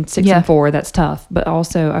 6 Yeah. and 4, that's tough, but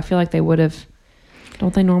also I feel like they would have.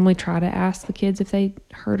 Don't they normally try to ask the kids if they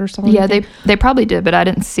heard or saw Yeah, anything? they probably did, but I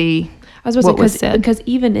didn't see what was said. Because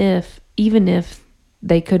even if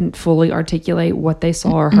they couldn't fully articulate what they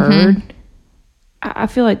saw or heard, I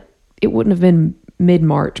feel like it wouldn't have been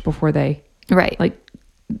mid-March before they Right. like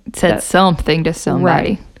said that- something to somebody.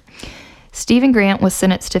 Right. Stephen Grant was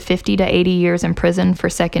sentenced to 50 to 80 years in prison for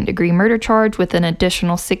second-degree murder charge, with an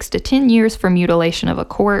additional 6 to 10 years for mutilation of a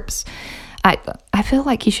corpse. I feel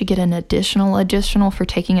like he should get an additional for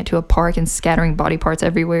taking it to a park and scattering body parts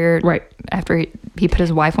everywhere. Right. After he put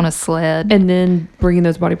his wife on a sled. and then bringing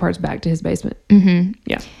those body parts back to his basement. Mm-hmm.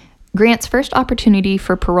 Yeah. Grant's first opportunity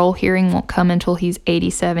for parole hearing won't come until he's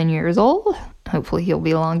 87 years old. Hopefully he'll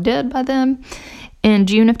be long dead by then. In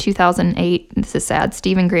June of 2008, this is sad,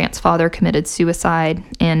 Stephen Grant's father committed suicide,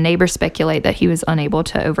 and neighbors speculate that he was unable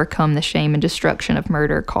to overcome the shame and destruction of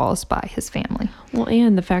murder caused by his family. Well,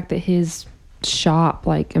 and the fact that his shop,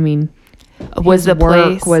 Was his the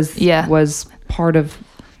work place? was part of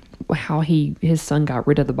how his son got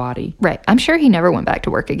rid of the body. Right. I'm sure he never went back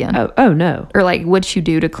to work again. Oh no. Or what'd you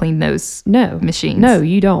do to clean those machines? No,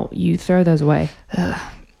 you don't. You throw those away.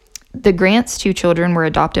 The Grants' 2 children were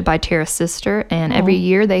adopted by Tara's sister, and every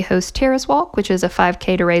year they host Tara's Walk, which is a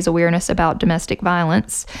 5K to raise awareness about domestic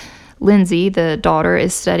violence. Lindsay, the daughter,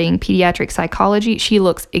 is studying pediatric psychology. She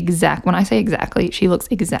looks when I say exactly, she looks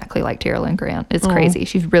exactly like Tara Lynn Grant. It's crazy.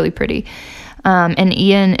 She's really pretty. And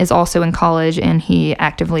Ian is also in college, and he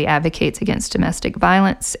actively advocates against domestic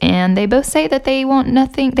violence. And they both say that they want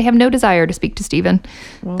nothing. They have no desire to speak to Stephen,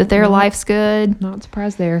 that their life's good. Not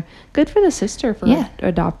surprised there. Good for the sister for Yeah.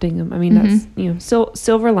 adopting him. I mean, that's,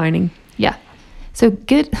 silver lining. Yeah. So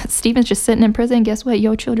good. Stephen's just sitting in prison. Guess what?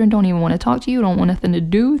 Your children don't even want to talk to you. Don't want nothing to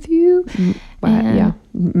do with you. And- Yeah.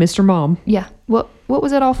 Mr. Mom. Yeah. What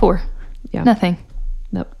was it all for? Yeah. Nothing.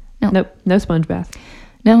 Nope. No. Nope. No sponge bath.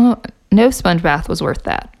 No sponge bath was worth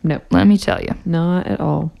that. Nope. Let me tell you. Not at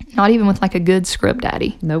all. Not even with a good scrub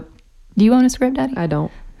daddy. Nope. Do you own a scrub daddy? I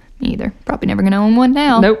don't. Me either. Probably never going to own one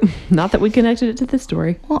now. Nope. Not that we connected it to this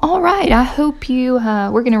story. Well, all right. I hope we're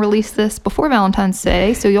going to release this before Valentine's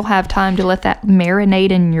Day, so you'll have time to let that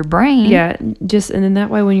marinate in your brain. Yeah, and then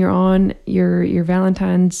that way when you're on your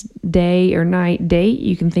Valentine's Day or night date,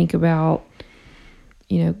 you can think about,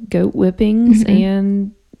 goat whippings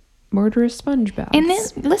and murderous sponge baths. And then,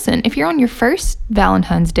 listen, if you're on your first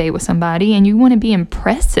Valentine's Day with somebody and you want to be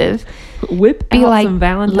impressive, whip be out like, some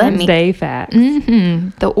Valentine's Day facts.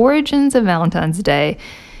 The origins of Valentine's Day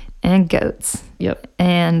and goats. Yep.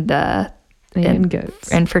 And And goats.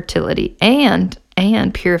 and fertility. And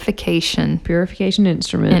and purification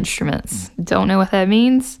instruments. Don't know what that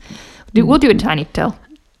means. We'll do a tiny tale.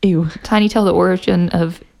 Ew. Tiny tale, the origin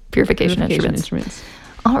of purification instruments.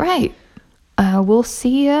 All right. We'll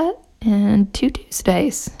see you in 2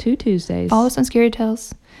 Tuesdays. 2 Tuesdays. Follow us on Scary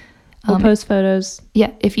Tales. We'll post photos.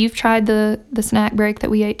 Yeah, if you've tried the snack break that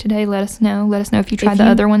we ate today, let us know. Let us know if you tried the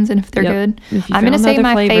other ones and if they're good. I'm going to say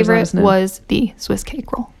my favorite was the Swiss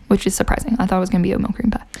cake roll, which is surprising. I thought it was going to be oatmeal cream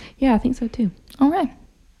pie. Yeah, I think so too. All right.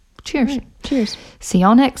 Cheers. All right. Cheers. See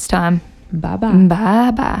y'all next time. Bye-bye.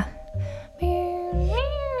 Bye-bye.